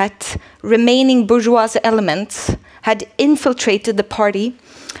that remaining bourgeois elements had infiltrated the party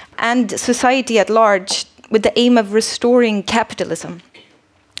and society at large with the aim of restoring capitalism.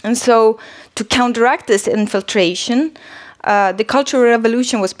 And so, to counteract this infiltration, the Cultural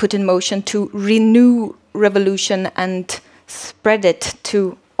Revolution was put in motion to renew revolution and spread it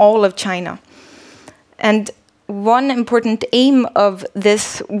to all of China. And one important aim of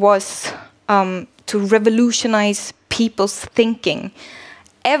this was to revolutionize people's thinking.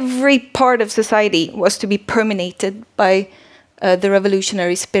 Every part of society was to be permeated by the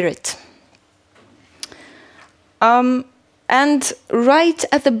revolutionary spirit. And right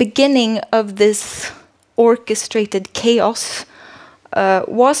at the beginning of this orchestrated chaos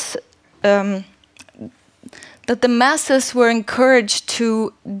was that the masses were encouraged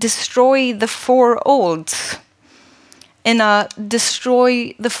to destroy the four olds in a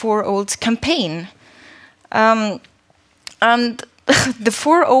Destroy the Four Olds campaign. And the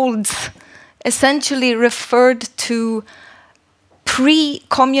four olds essentially referred to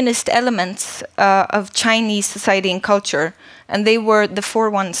pre-communist elements of Chinese society and culture. And they were, the four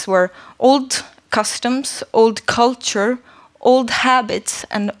ones were old customs, old culture, old habits,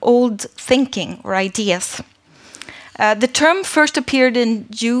 and old thinking or ideas. The term first appeared in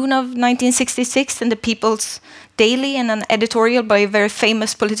June of 1966 in the People's Daily in an editorial by a very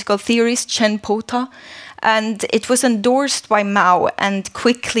famous political theorist, Chen Pota, and it was endorsed by Mao and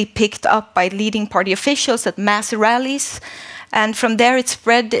quickly picked up by leading party officials at mass rallies, and from there it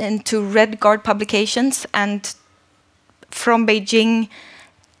spread into Red Guard publications, and from Beijing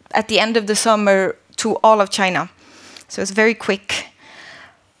at the end of the summer to all of China. So it's very quick.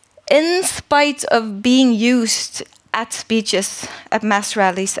 In spite of being used at speeches, at mass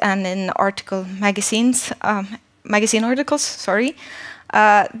rallies, and in magazine articles,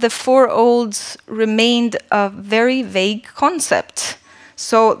 the four olds remained a very vague concept.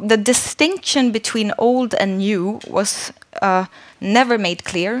 So the distinction between old and new was never made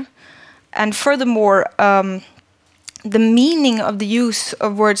clear. And furthermore, the meaning of the use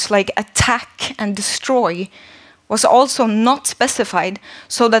of words like attack and destroy was also not specified,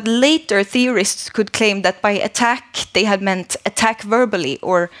 so that later theorists could claim that by attack they had meant attack verbally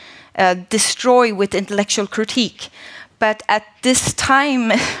or destroy with intellectual critique. But at this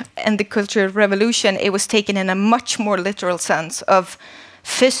time in the Cultural Revolution, it was taken in a much more literal sense of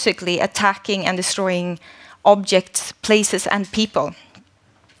physically attacking and destroying objects, places, and people.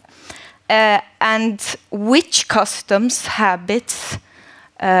 And which customs, habits,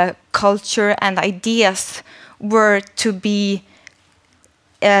 culture, and ideas were to be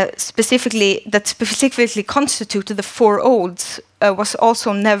specifically constituted the four olds was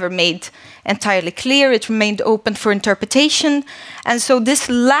also never made entirely clear. It remained open for interpretation, and so this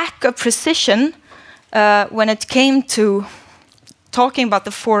lack of precision when it came to talking about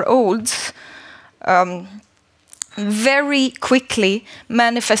the four olds very quickly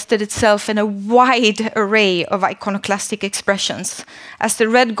manifested itself in a wide array of iconoclastic expressions as the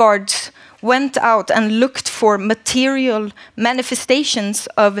Red Guards went out and looked for material manifestations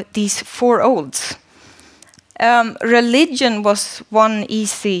of these four olds. Religion was one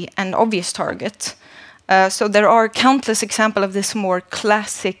easy and obvious target. So there are countless examples of this more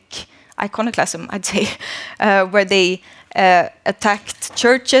classic iconoclasm, I'd say, where they attacked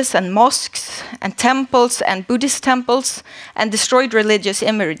churches and mosques and temples and Buddhist temples and destroyed religious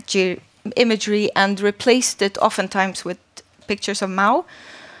imagery and replaced it oftentimes with pictures of Mao.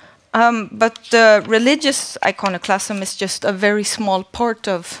 But religious iconoclasm is just a very small part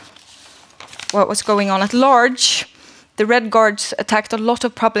of what was going on at large. The Red Guards attacked a lot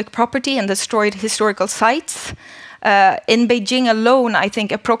of public property and destroyed historical sites. In Beijing alone, I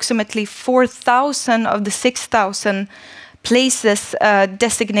think approximately 4,000 of the 6,000 places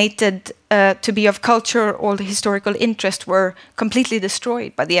designated to be of culture or historical interest were completely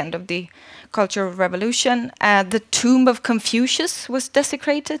destroyed by the end of the Cultural Revolution. The tomb of Confucius was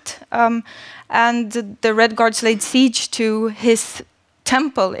desecrated, and the Red Guards laid siege to his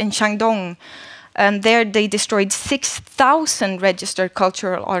temple in Shandong. And there they destroyed 6,000 registered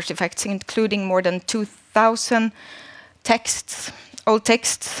cultural artifacts, including more than 2,000 texts, old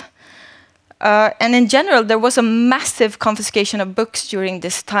texts. And in general, there was a massive confiscation of books during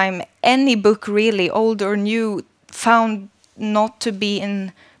this time. Any book, really, old or new, found not to be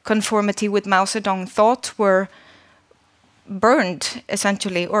in conformity with Mao Zedong thought were burned,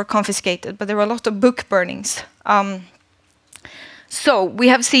 essentially, or confiscated. But there were a lot of book burnings. So we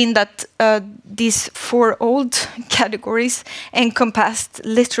have seen that these 4 old categories encompassed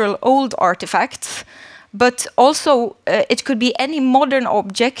literal old artifacts, but also it could be any modern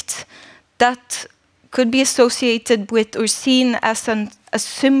object that could be associated with or seen as a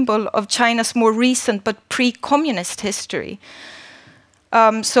symbol of China's more recent but pre-communist history.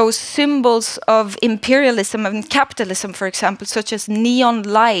 So symbols of imperialism and capitalism, for example, such as neon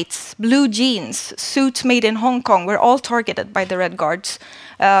lights, blue jeans, suits made in Hong Kong, were all targeted by the Red Guards.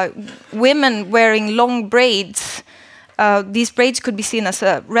 Women wearing long braids. These braids could be seen as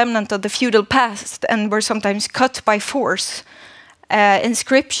a remnant of the feudal past and were sometimes cut by force.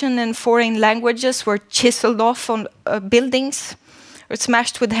 Inscription in foreign languages were chiseled off on buildings or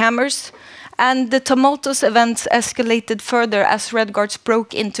smashed with hammers. And the tumultuous events escalated further as Red Guards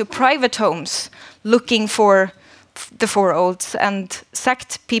broke into private homes looking for the 4 olds and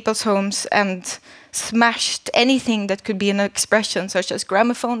sacked people's homes and smashed anything that could be an expression, such as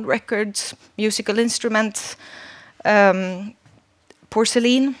gramophone records, musical instruments,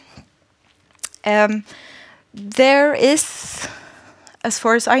 porcelain. There is, as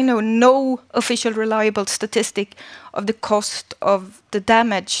far as I know, no official reliable statistic of the cost of the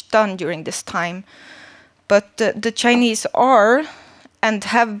damage done during this time. But the Chinese are, and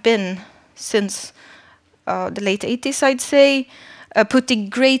have been since the late 80s, I'd say, putting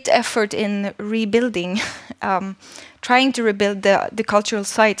great effort in rebuilding, trying to rebuild the cultural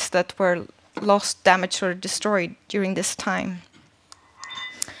sites that were lost, damaged, or destroyed during this time.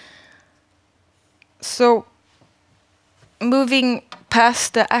 So, moving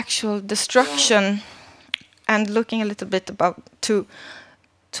past the actual destruction and looking a little bit about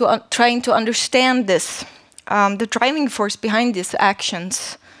trying to understand this, the driving force behind these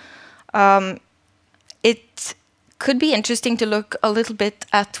actions, it could be interesting to look a little bit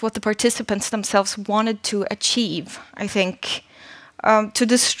at what the participants themselves wanted to achieve, I think. To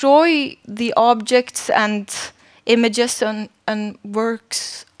destroy the objects and images and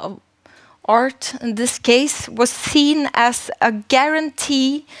works of art, in this case, was seen as a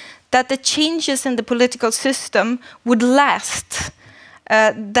guarantee that the changes in the political system would last,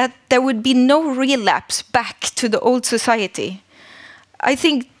 that there would be no relapse back to the old society. I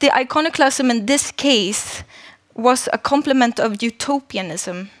think the iconoclasm in this case was a complement of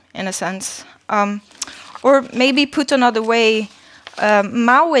utopianism, in a sense. Or maybe put another way,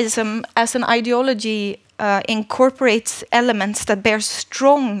 Maoism as an ideology incorporates elements that bear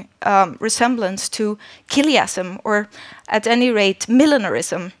strong resemblance to Kiliasm, or at any rate,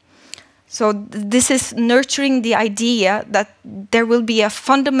 millenarism. So this is nurturing the idea that there will be a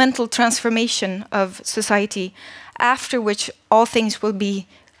fundamental transformation of society, after which all things will be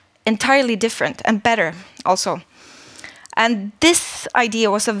entirely different and better also. And this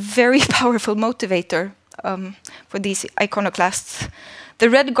idea was a very powerful motivator for these iconoclasts. The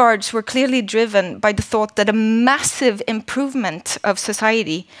Red Guards were clearly driven by the thought that a massive improvement of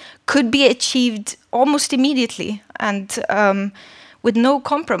society could be achieved almost immediately and with no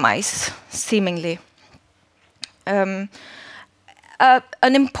compromise, seemingly. An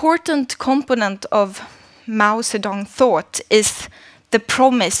important component of Mao Zedong thought is the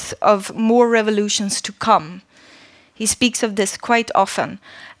promise of more revolutions to come. He speaks of this quite often.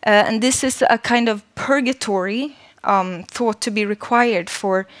 And this is a kind of purgatory thought to be required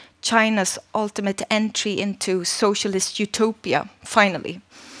for China's ultimate entry into socialist utopia, finally.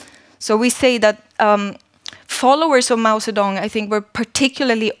 So we say that followers of Mao Zedong, I think, were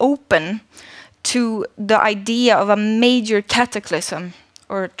particularly open to the idea of a major cataclysm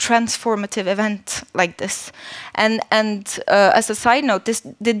or transformative event like this. And as a side note,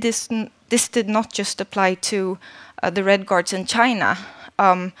 this did not just apply to the Red Guards in China.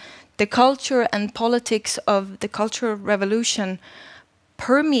 The culture and politics of the Cultural Revolution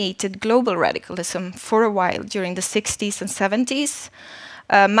permeated global radicalism for a while during the 60s and 70s.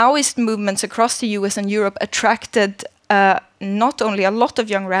 Maoist movements across the US and Europe attracted not only a lot of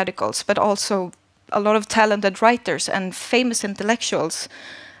young radicals, but also a lot of talented writers and famous intellectuals.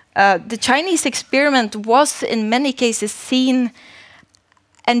 The Chinese experiment was in many cases seen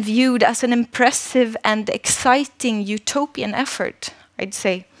and viewed as an impressive and exciting utopian effort, I'd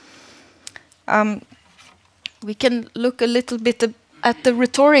say. We can look a little bit at the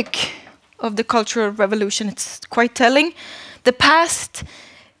rhetoric of the Cultural Revolution. It's quite telling. The past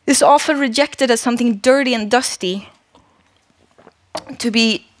is often rejected as something dirty and dusty, to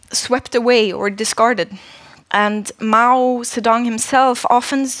be swept away or discarded. And Mao Zedong himself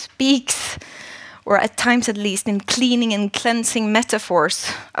often speaks, or at times at least, in cleaning and cleansing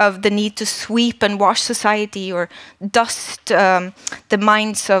metaphors of the need to sweep and wash society or dust the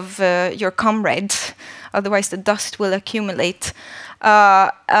minds of your comrades. Otherwise the dust will accumulate.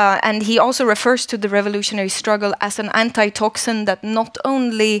 And he also refers to the revolutionary struggle as an antitoxin that not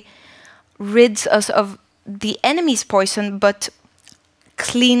only rids us of the enemy's poison, but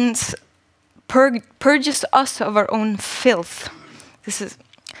purges us of our own filth. This is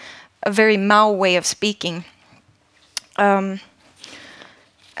a very Mao way of speaking. And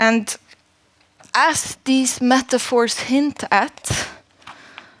as these metaphors hint at,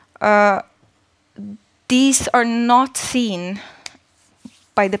 these are not seen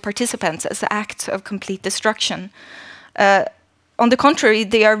by the participants as acts of complete destruction. On the contrary,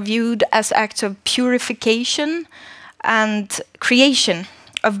 they are viewed as acts of purification and creation,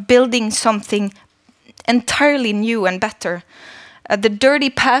 of building something entirely new and better. The dirty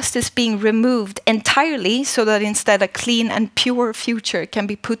past is being removed entirely so that instead a clean and pure future can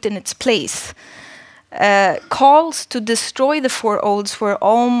be put in its place. Calls to destroy the four olds were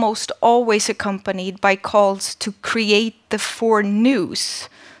almost always accompanied by calls to create the four news.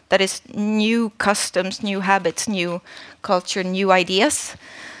 That is, new customs, new habits, new culture, new ideas.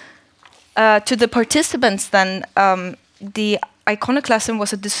 To the participants then, the iconoclasm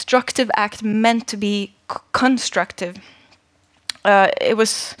was a destructive act meant to be constructive. It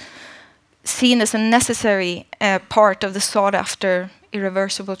was seen as a necessary part of the sought-after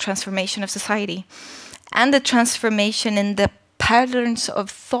irreversible transformation of society, and the transformation in the patterns of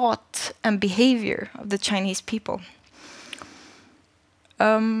thought and behavior of the Chinese people.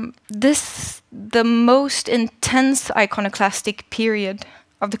 The most intense iconoclastic period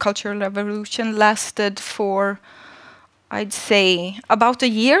of the Cultural Revolution lasted for, I'd say, about a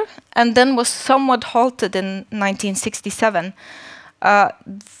year, and then was somewhat halted in 1967.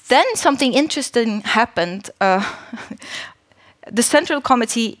 Then something interesting happened. The Central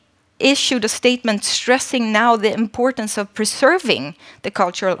Committee issued a statement stressing now the importance of preserving the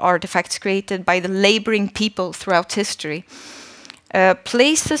cultural artifacts created by the laboring people throughout history.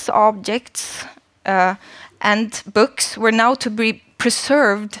 Places, objects, and books were now to be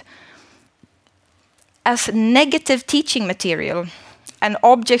preserved as negative teaching material and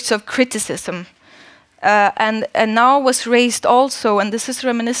objects of criticism. And now was raised also, and this is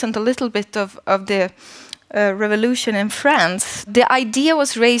reminiscent a little bit of the revolution in France. The idea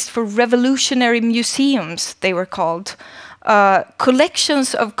was raised for revolutionary museums, they were called.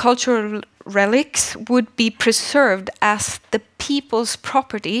 Collections of cultural relics would be preserved as the people's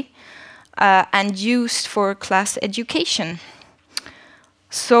property and used for class education.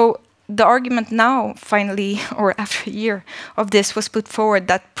 So the argument now, finally, or after a year of this, was put forward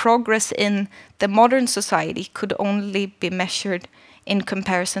that progress in the modern society could only be measured in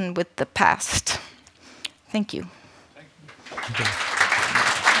comparison with the past. Thank you. Thank you.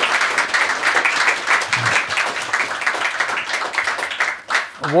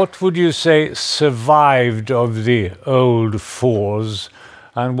 What would you say survived of the old fours,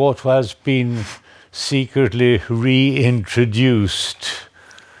 and what has been secretly reintroduced?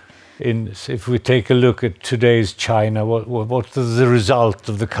 If we take a look at today's China, what is the result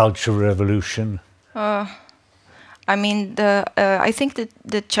of the Cultural Revolution? I mean, I think that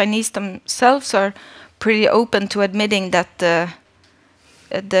the Chinese themselves are pretty open to admitting that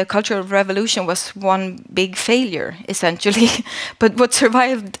the Cultural Revolution was one big failure, essentially. But what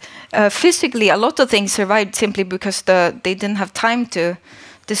survived physically, a lot of things survived simply because they didn't have time to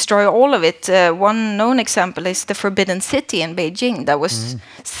destroy all of it. One known example is the Forbidden City in Beijing that was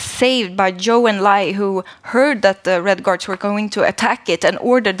saved by Zhou Enlai, who heard that the Red Guards were going to attack it and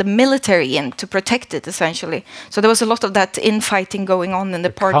ordered the military in to protect it, essentially. So there was a lot of that infighting going on in the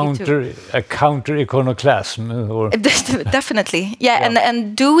party too. A counter-iconoclasm? Or Definitely, yeah.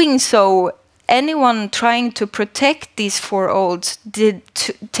 And doing so, anyone trying to protect these four olds did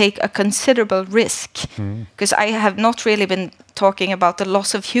take a considerable risk, because I have not really been talking about the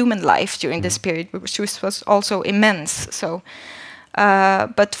loss of human life during this period, which was also immense. So,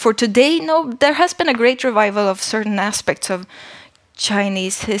 but for today, no, there has been a great revival of certain aspects of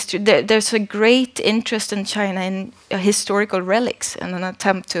Chinese history. There's a great interest in China in historical relics, and an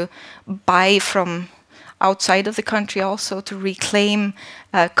attempt to buy from outside of the country also to reclaim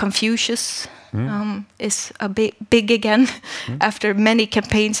Confucius is a big again after many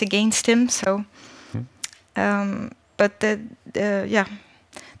campaigns against him. So, but yeah,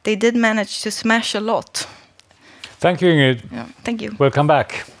 they did manage to smash a lot. Thank you, Ingrid. Yeah, thank you. Welcome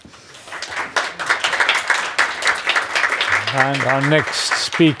back. And our next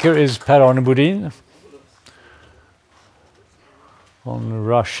speaker is Per-Arne Bodin on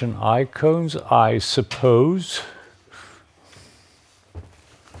Russian icons, I suppose.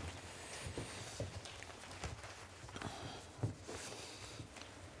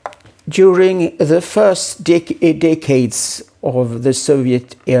 During the first decades of the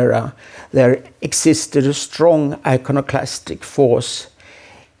Soviet era, there existed a strong iconoclastic force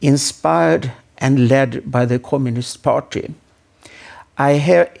inspired and led by the Communist Party. I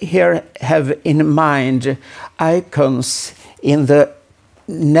here have in mind icons in the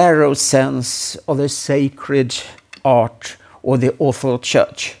narrow sense of the sacred art or the awful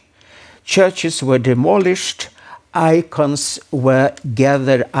church. Churches were demolished, icons were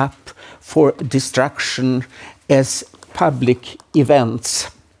gathered up for destruction as public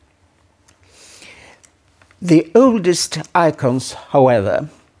events. The oldest icons, however,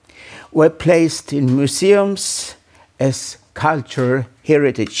 were placed in museums as cultural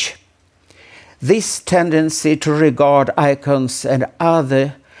heritage. This tendency to regard icons and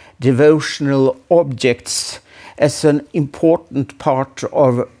other devotional objects as an important part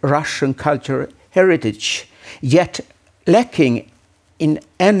of Russian cultural heritage, yet lacking in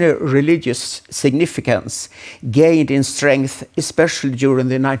any religious significance, gained in strength, especially during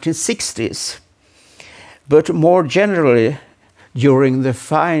the 1960s, but more generally during the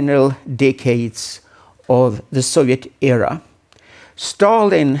final decades of the Soviet era.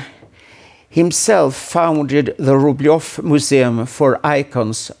 Stalin himself founded the Rublev Museum for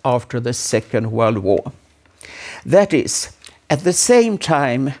Icons after the Second World War. That is, at the same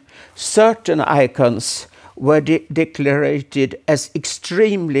time, certain icons were declared as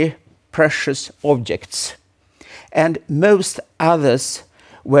extremely precious objects, and most others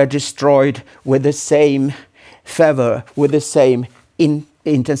were destroyed with the same fervor, with the same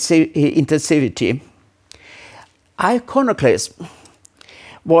intensivity. Iconoclasm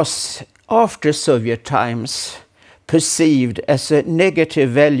was, after Soviet times, perceived as a negative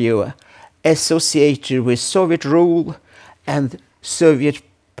value associated with Soviet rule and Soviet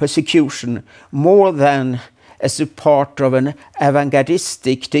persecution, more than as a part of an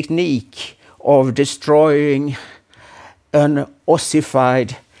avant-gardistic technique of destroying an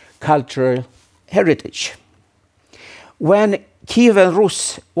ossified cultural heritage. When Kievan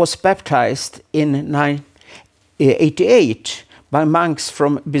Rus was baptized in 1988 by monks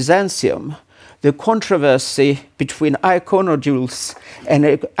from Byzantium, the controversy between iconodules and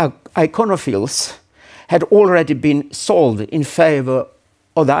iconophiles had already been solved in favor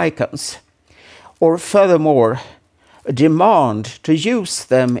of the icons, or furthermore, a demand to use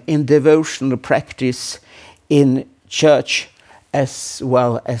them in devotional practice in church as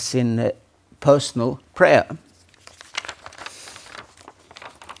well as in personal prayer.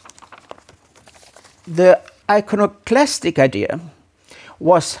 The iconoclastic idea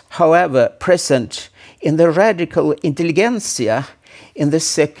was, however, present in the radical intelligentsia in the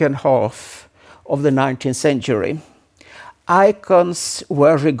second half of the 19th century. Icons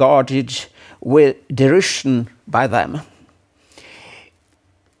were regarded with derision by them.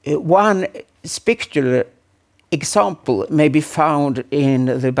 One spectacular example may be found in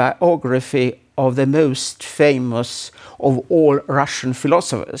the biography of the most famous of all Russian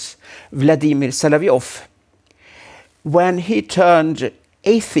philosophers, Vladimir Solovyov. When he turned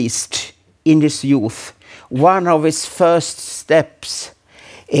atheist in his youth, one of his first steps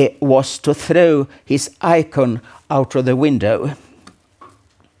was to throw his icon out of the window.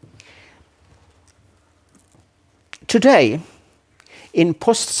 Today, in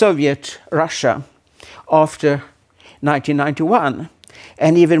post-Soviet Russia, after 1991,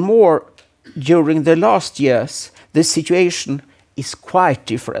 and even more during the last years, the situation is quite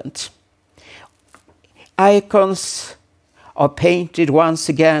different. Icons are painted once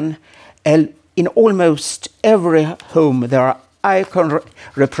again, and in almost every home there are icon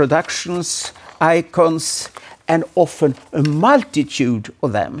reproductions, icons, and often a multitude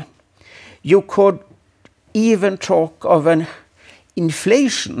of them. You could even talk of an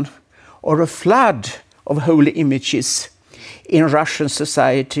inflation or a flood of holy images in Russian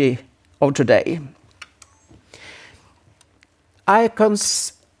society of today.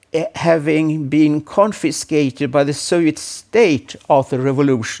 Icons having been confiscated by the Soviet state after the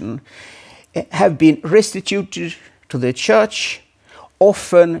revolution, have been restituted to the church,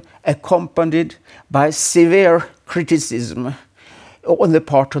 often accompanied by severe criticism on the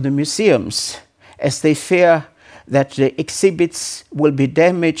part of the museums, as they fear that the exhibits will be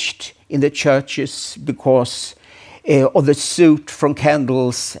damaged in the churches because of the soot from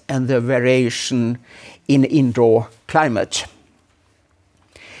candles and the variation in indoor climate.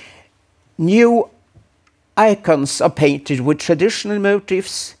 New icons are painted with traditional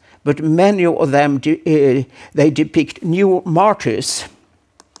motifs, but many of them they depict new martyrs.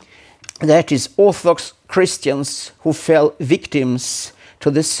 That is, Orthodox Christians who fell victims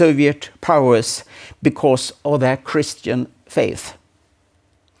to the Soviet powers because of their Christian faith.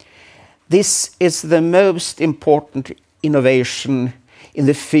 This is the most important innovation in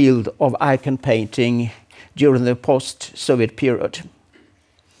the field of icon painting during the post-Soviet period.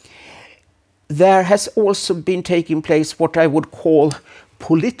 There has also been taking place what I would call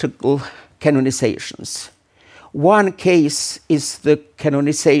political canonizations. One case is the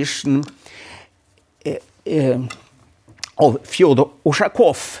canonization of Fyodor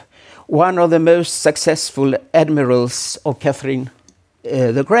Ushakov, one of the most successful admirals of Catherine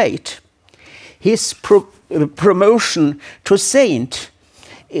the Great. His promotion to saint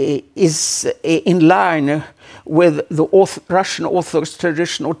is in line with the Russian Orthodox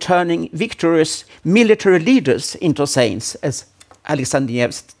tradition of turning victorious military leaders into saints, as Alexander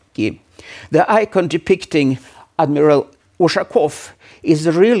Nevsky. The icon depicting Admiral Ushakov is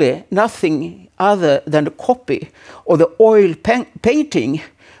really nothing other than a copy of the oil painting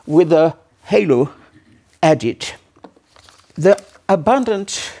with a halo added. The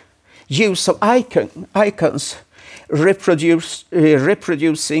abundant use of icons reproduced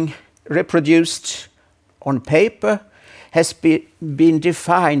on paper has been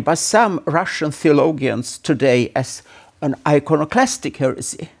defined by some Russian theologians today as an iconoclastic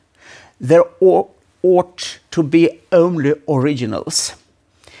heresy. There ought to be only originals.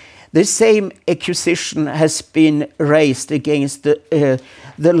 The same accusation has been raised against the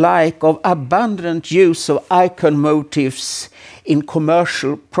like of abundant use of icon motifs in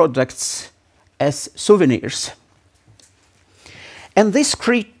commercial products as souvenirs. And this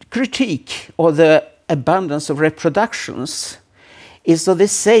critique of the abundance of reproductions is of the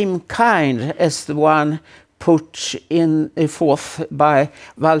same kind as the one put forth by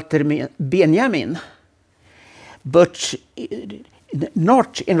Walter Benjamin, but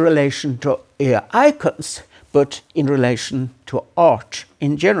not in relation to icons, but in relation to art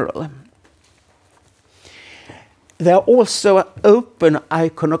in general. There are also open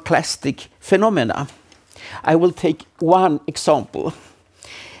iconoclastic phenomena. I will take one example.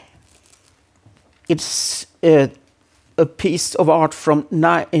 It's a piece of art from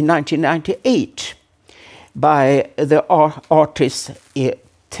 1998 by the artist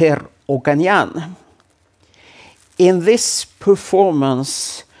Ter Oganyan. In this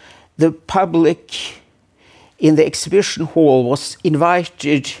performance, the public in the exhibition hall was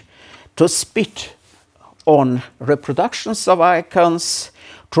invited to spit on reproductions of icons,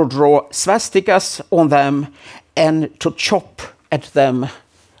 to draw swastikas on them, and to chop at them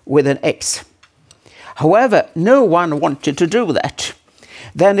with an axe. However, no one wanted to do that.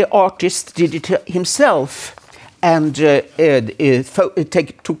 Then the artist did it himself and took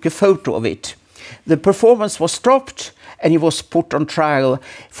a photo of it. The performance was stopped and he was put on trial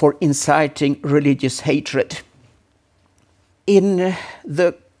for inciting religious hatred. In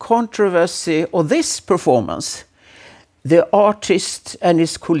the controversy of this performance, the artist and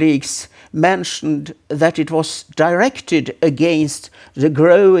his colleagues mentioned that it was directed against the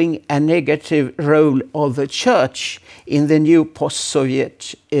growing and negative role of the church in the new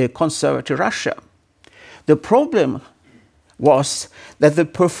post-Soviet conservative Russia. The problem was that the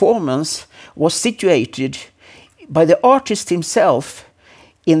performance was situated by the artist himself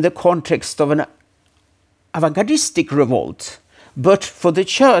in the context of an avant-gardistic revolt, but for the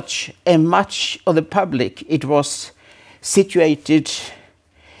church and much of the public it was situated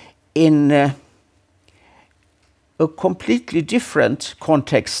in a completely different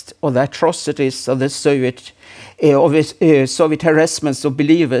context of the atrocities of the Soviet harassments of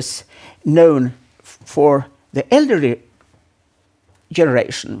believers known for the elderly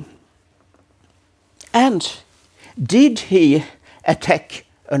generation. And did he attack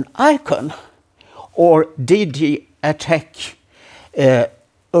an icon, or did he attack a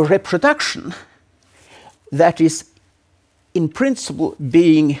reproduction that is in principle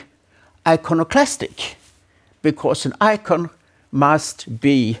being iconoclastic, because an icon must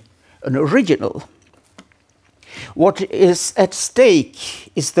be an original? What is at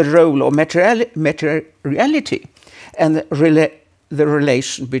stake is the role of materiality and the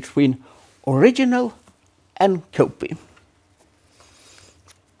relation between original and copy.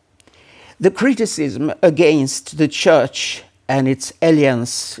 The criticism against the church and its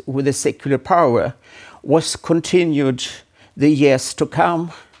alliance with the secular power was continued the years to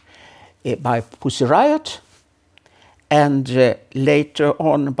come by Pussy Riot and later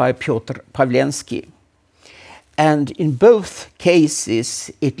on by Piotr Pawlenski. And in both cases,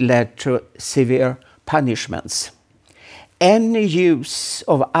 it led to severe punishments. Any use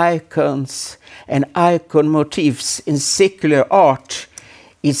of icons and icon motifs in secular art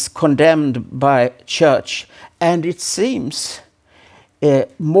is condemned by church, and it seems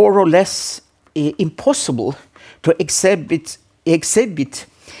more or less impossible to exhibit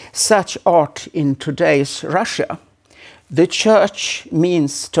such art in today's Russia. The church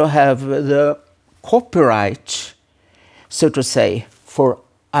means to have the copyright, so to say, for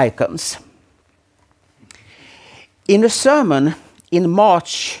icons. In a sermon in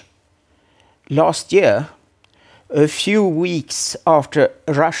March last year, a few weeks after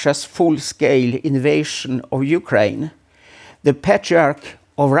Russia's full-scale invasion of Ukraine, the Patriarch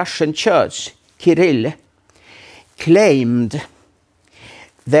of Russian Church, Kirill, claimed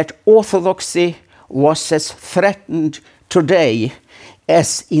that orthodoxy was as threatened today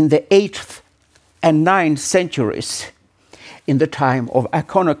as in the 8th and 9th centuries, in the time of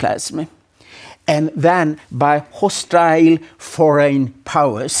Iconoclasm, and then by hostile foreign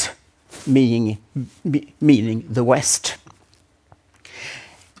powers, meaning the West.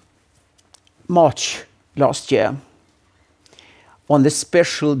 March last year, on the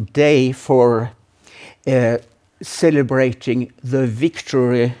special day for celebrating the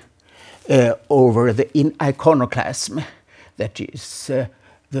victory over the Iconoclasm, that is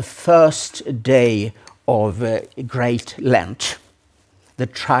the first day of Great Lent, the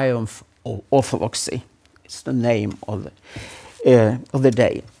triumph of orthodoxy. It's the name of the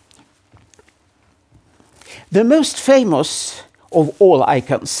day. The most famous of all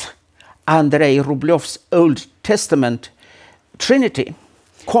icons, Andrei Rublev's Old Testament Trinity,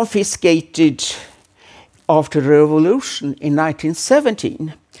 confiscated after the revolution in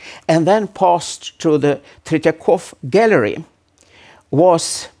 1917 and then passed to the Tretьяков Gallery,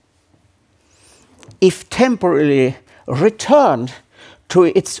 was, if temporarily, returned to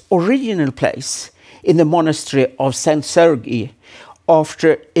its original place in the monastery of St. Sergei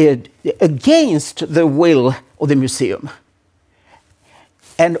after against the will of the museum.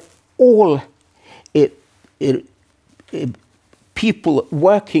 And all people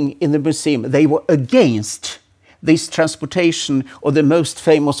working in the museum, they were against this transportation of the most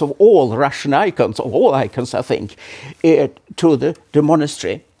famous of all Russian icons, of all icons, I think, to the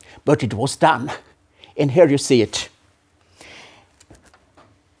monastery. But it was done. And here you see it.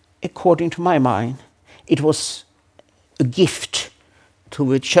 According to my mind, it was a gift to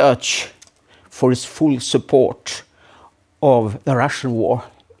the church for its full support of the Russian war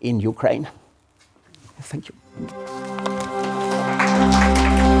in Ukraine. Thank you.